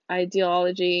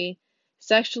ideology.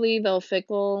 Sexually, though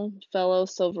fickle, fellow,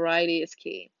 so variety is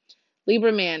key.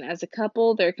 Libra man, as a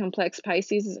couple, their complex.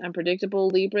 Pisces is unpredictable.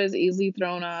 Libra is easily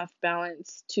thrown off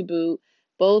balance to boot.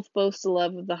 Both boast the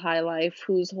love of the high life,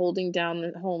 who's holding down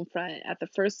the home front. At the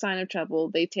first sign of trouble,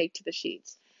 they take to the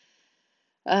sheets.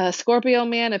 Scorpio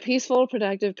man, a peaceful,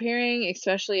 productive pairing,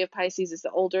 especially if Pisces is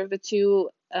the older of the two.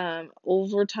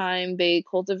 Over time, they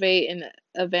cultivate an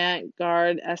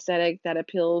avant-garde aesthetic that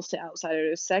appeals to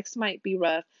outsiders. Sex might be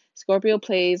rough. Scorpio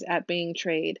plays at being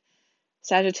trade.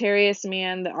 Sagittarius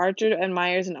man, the archer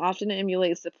admires and often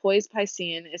emulates the poised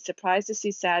Piscean, is surprised to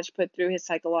see Sag put through his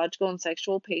psychological and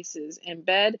sexual paces. In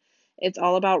bed, it's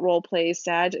all about role plays.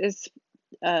 Sag is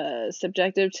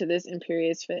subjective to this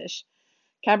imperious fish.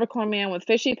 Capricorn man with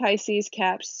fishy Pisces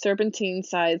caps serpentine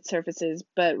side surfaces,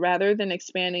 but rather than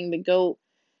expanding, the goat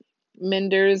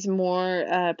menders more,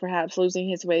 perhaps losing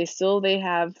his way. Still, they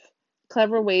have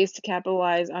clever ways to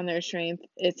capitalize on their strength.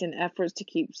 It's an effort to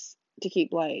keep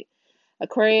light.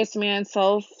 Aquarius man,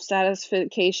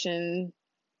 self-satisfied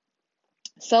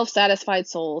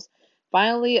souls.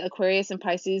 Finally, Aquarius and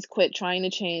Pisces quit trying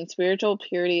to change. Spiritual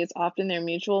purity is often their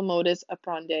mutual modus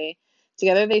operandi.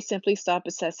 Together, they simply stop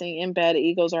obsessing. In bed,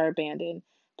 egos are abandoned.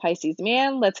 Pisces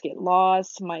man, let's get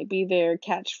lost, might be their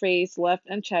catchphrase. Left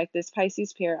unchecked, this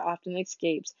Pisces pair often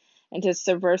escapes into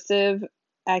subversive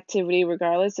activity,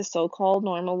 regardless the so-called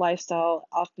normal lifestyle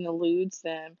often eludes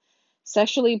them.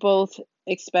 Sexually, both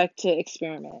expect to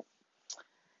experiment.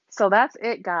 So that's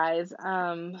it, guys.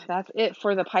 That's it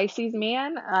for the Pisces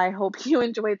man. I hope you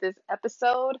enjoyed this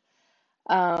episode.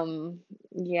 Um,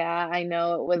 yeah, I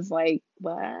know it was like,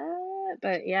 what?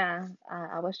 But yeah,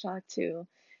 I was shocked too.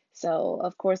 So,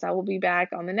 of course, I will be back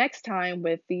on the next time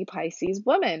with the Pisces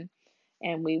woman,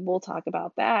 and we will talk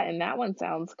about that. And that one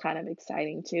sounds kind of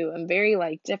exciting too, and very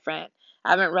like different.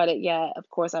 I haven't read it yet. Of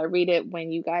course, I read it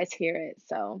when you guys hear it.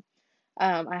 So,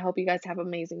 I hope you guys have an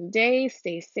amazing day.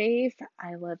 Stay safe.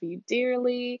 I love you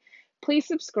dearly. Please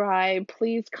subscribe.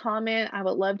 Please comment. I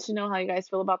would love to know how you guys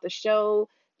feel about the show,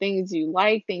 things you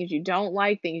like, things you don't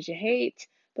like, things you hate.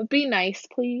 But be nice,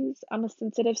 please. I'm a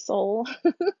sensitive soul.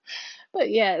 But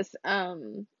yes, I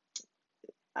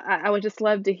would just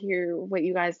love to hear what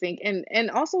you guys think,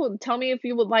 and also tell me if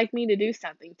you would like me to do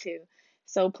something too.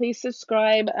 So please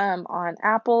subscribe on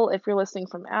Apple if you're listening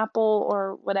from Apple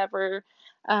or whatever.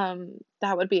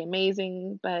 That would be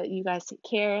amazing. But you guys take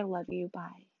care. Love you.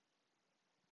 Bye.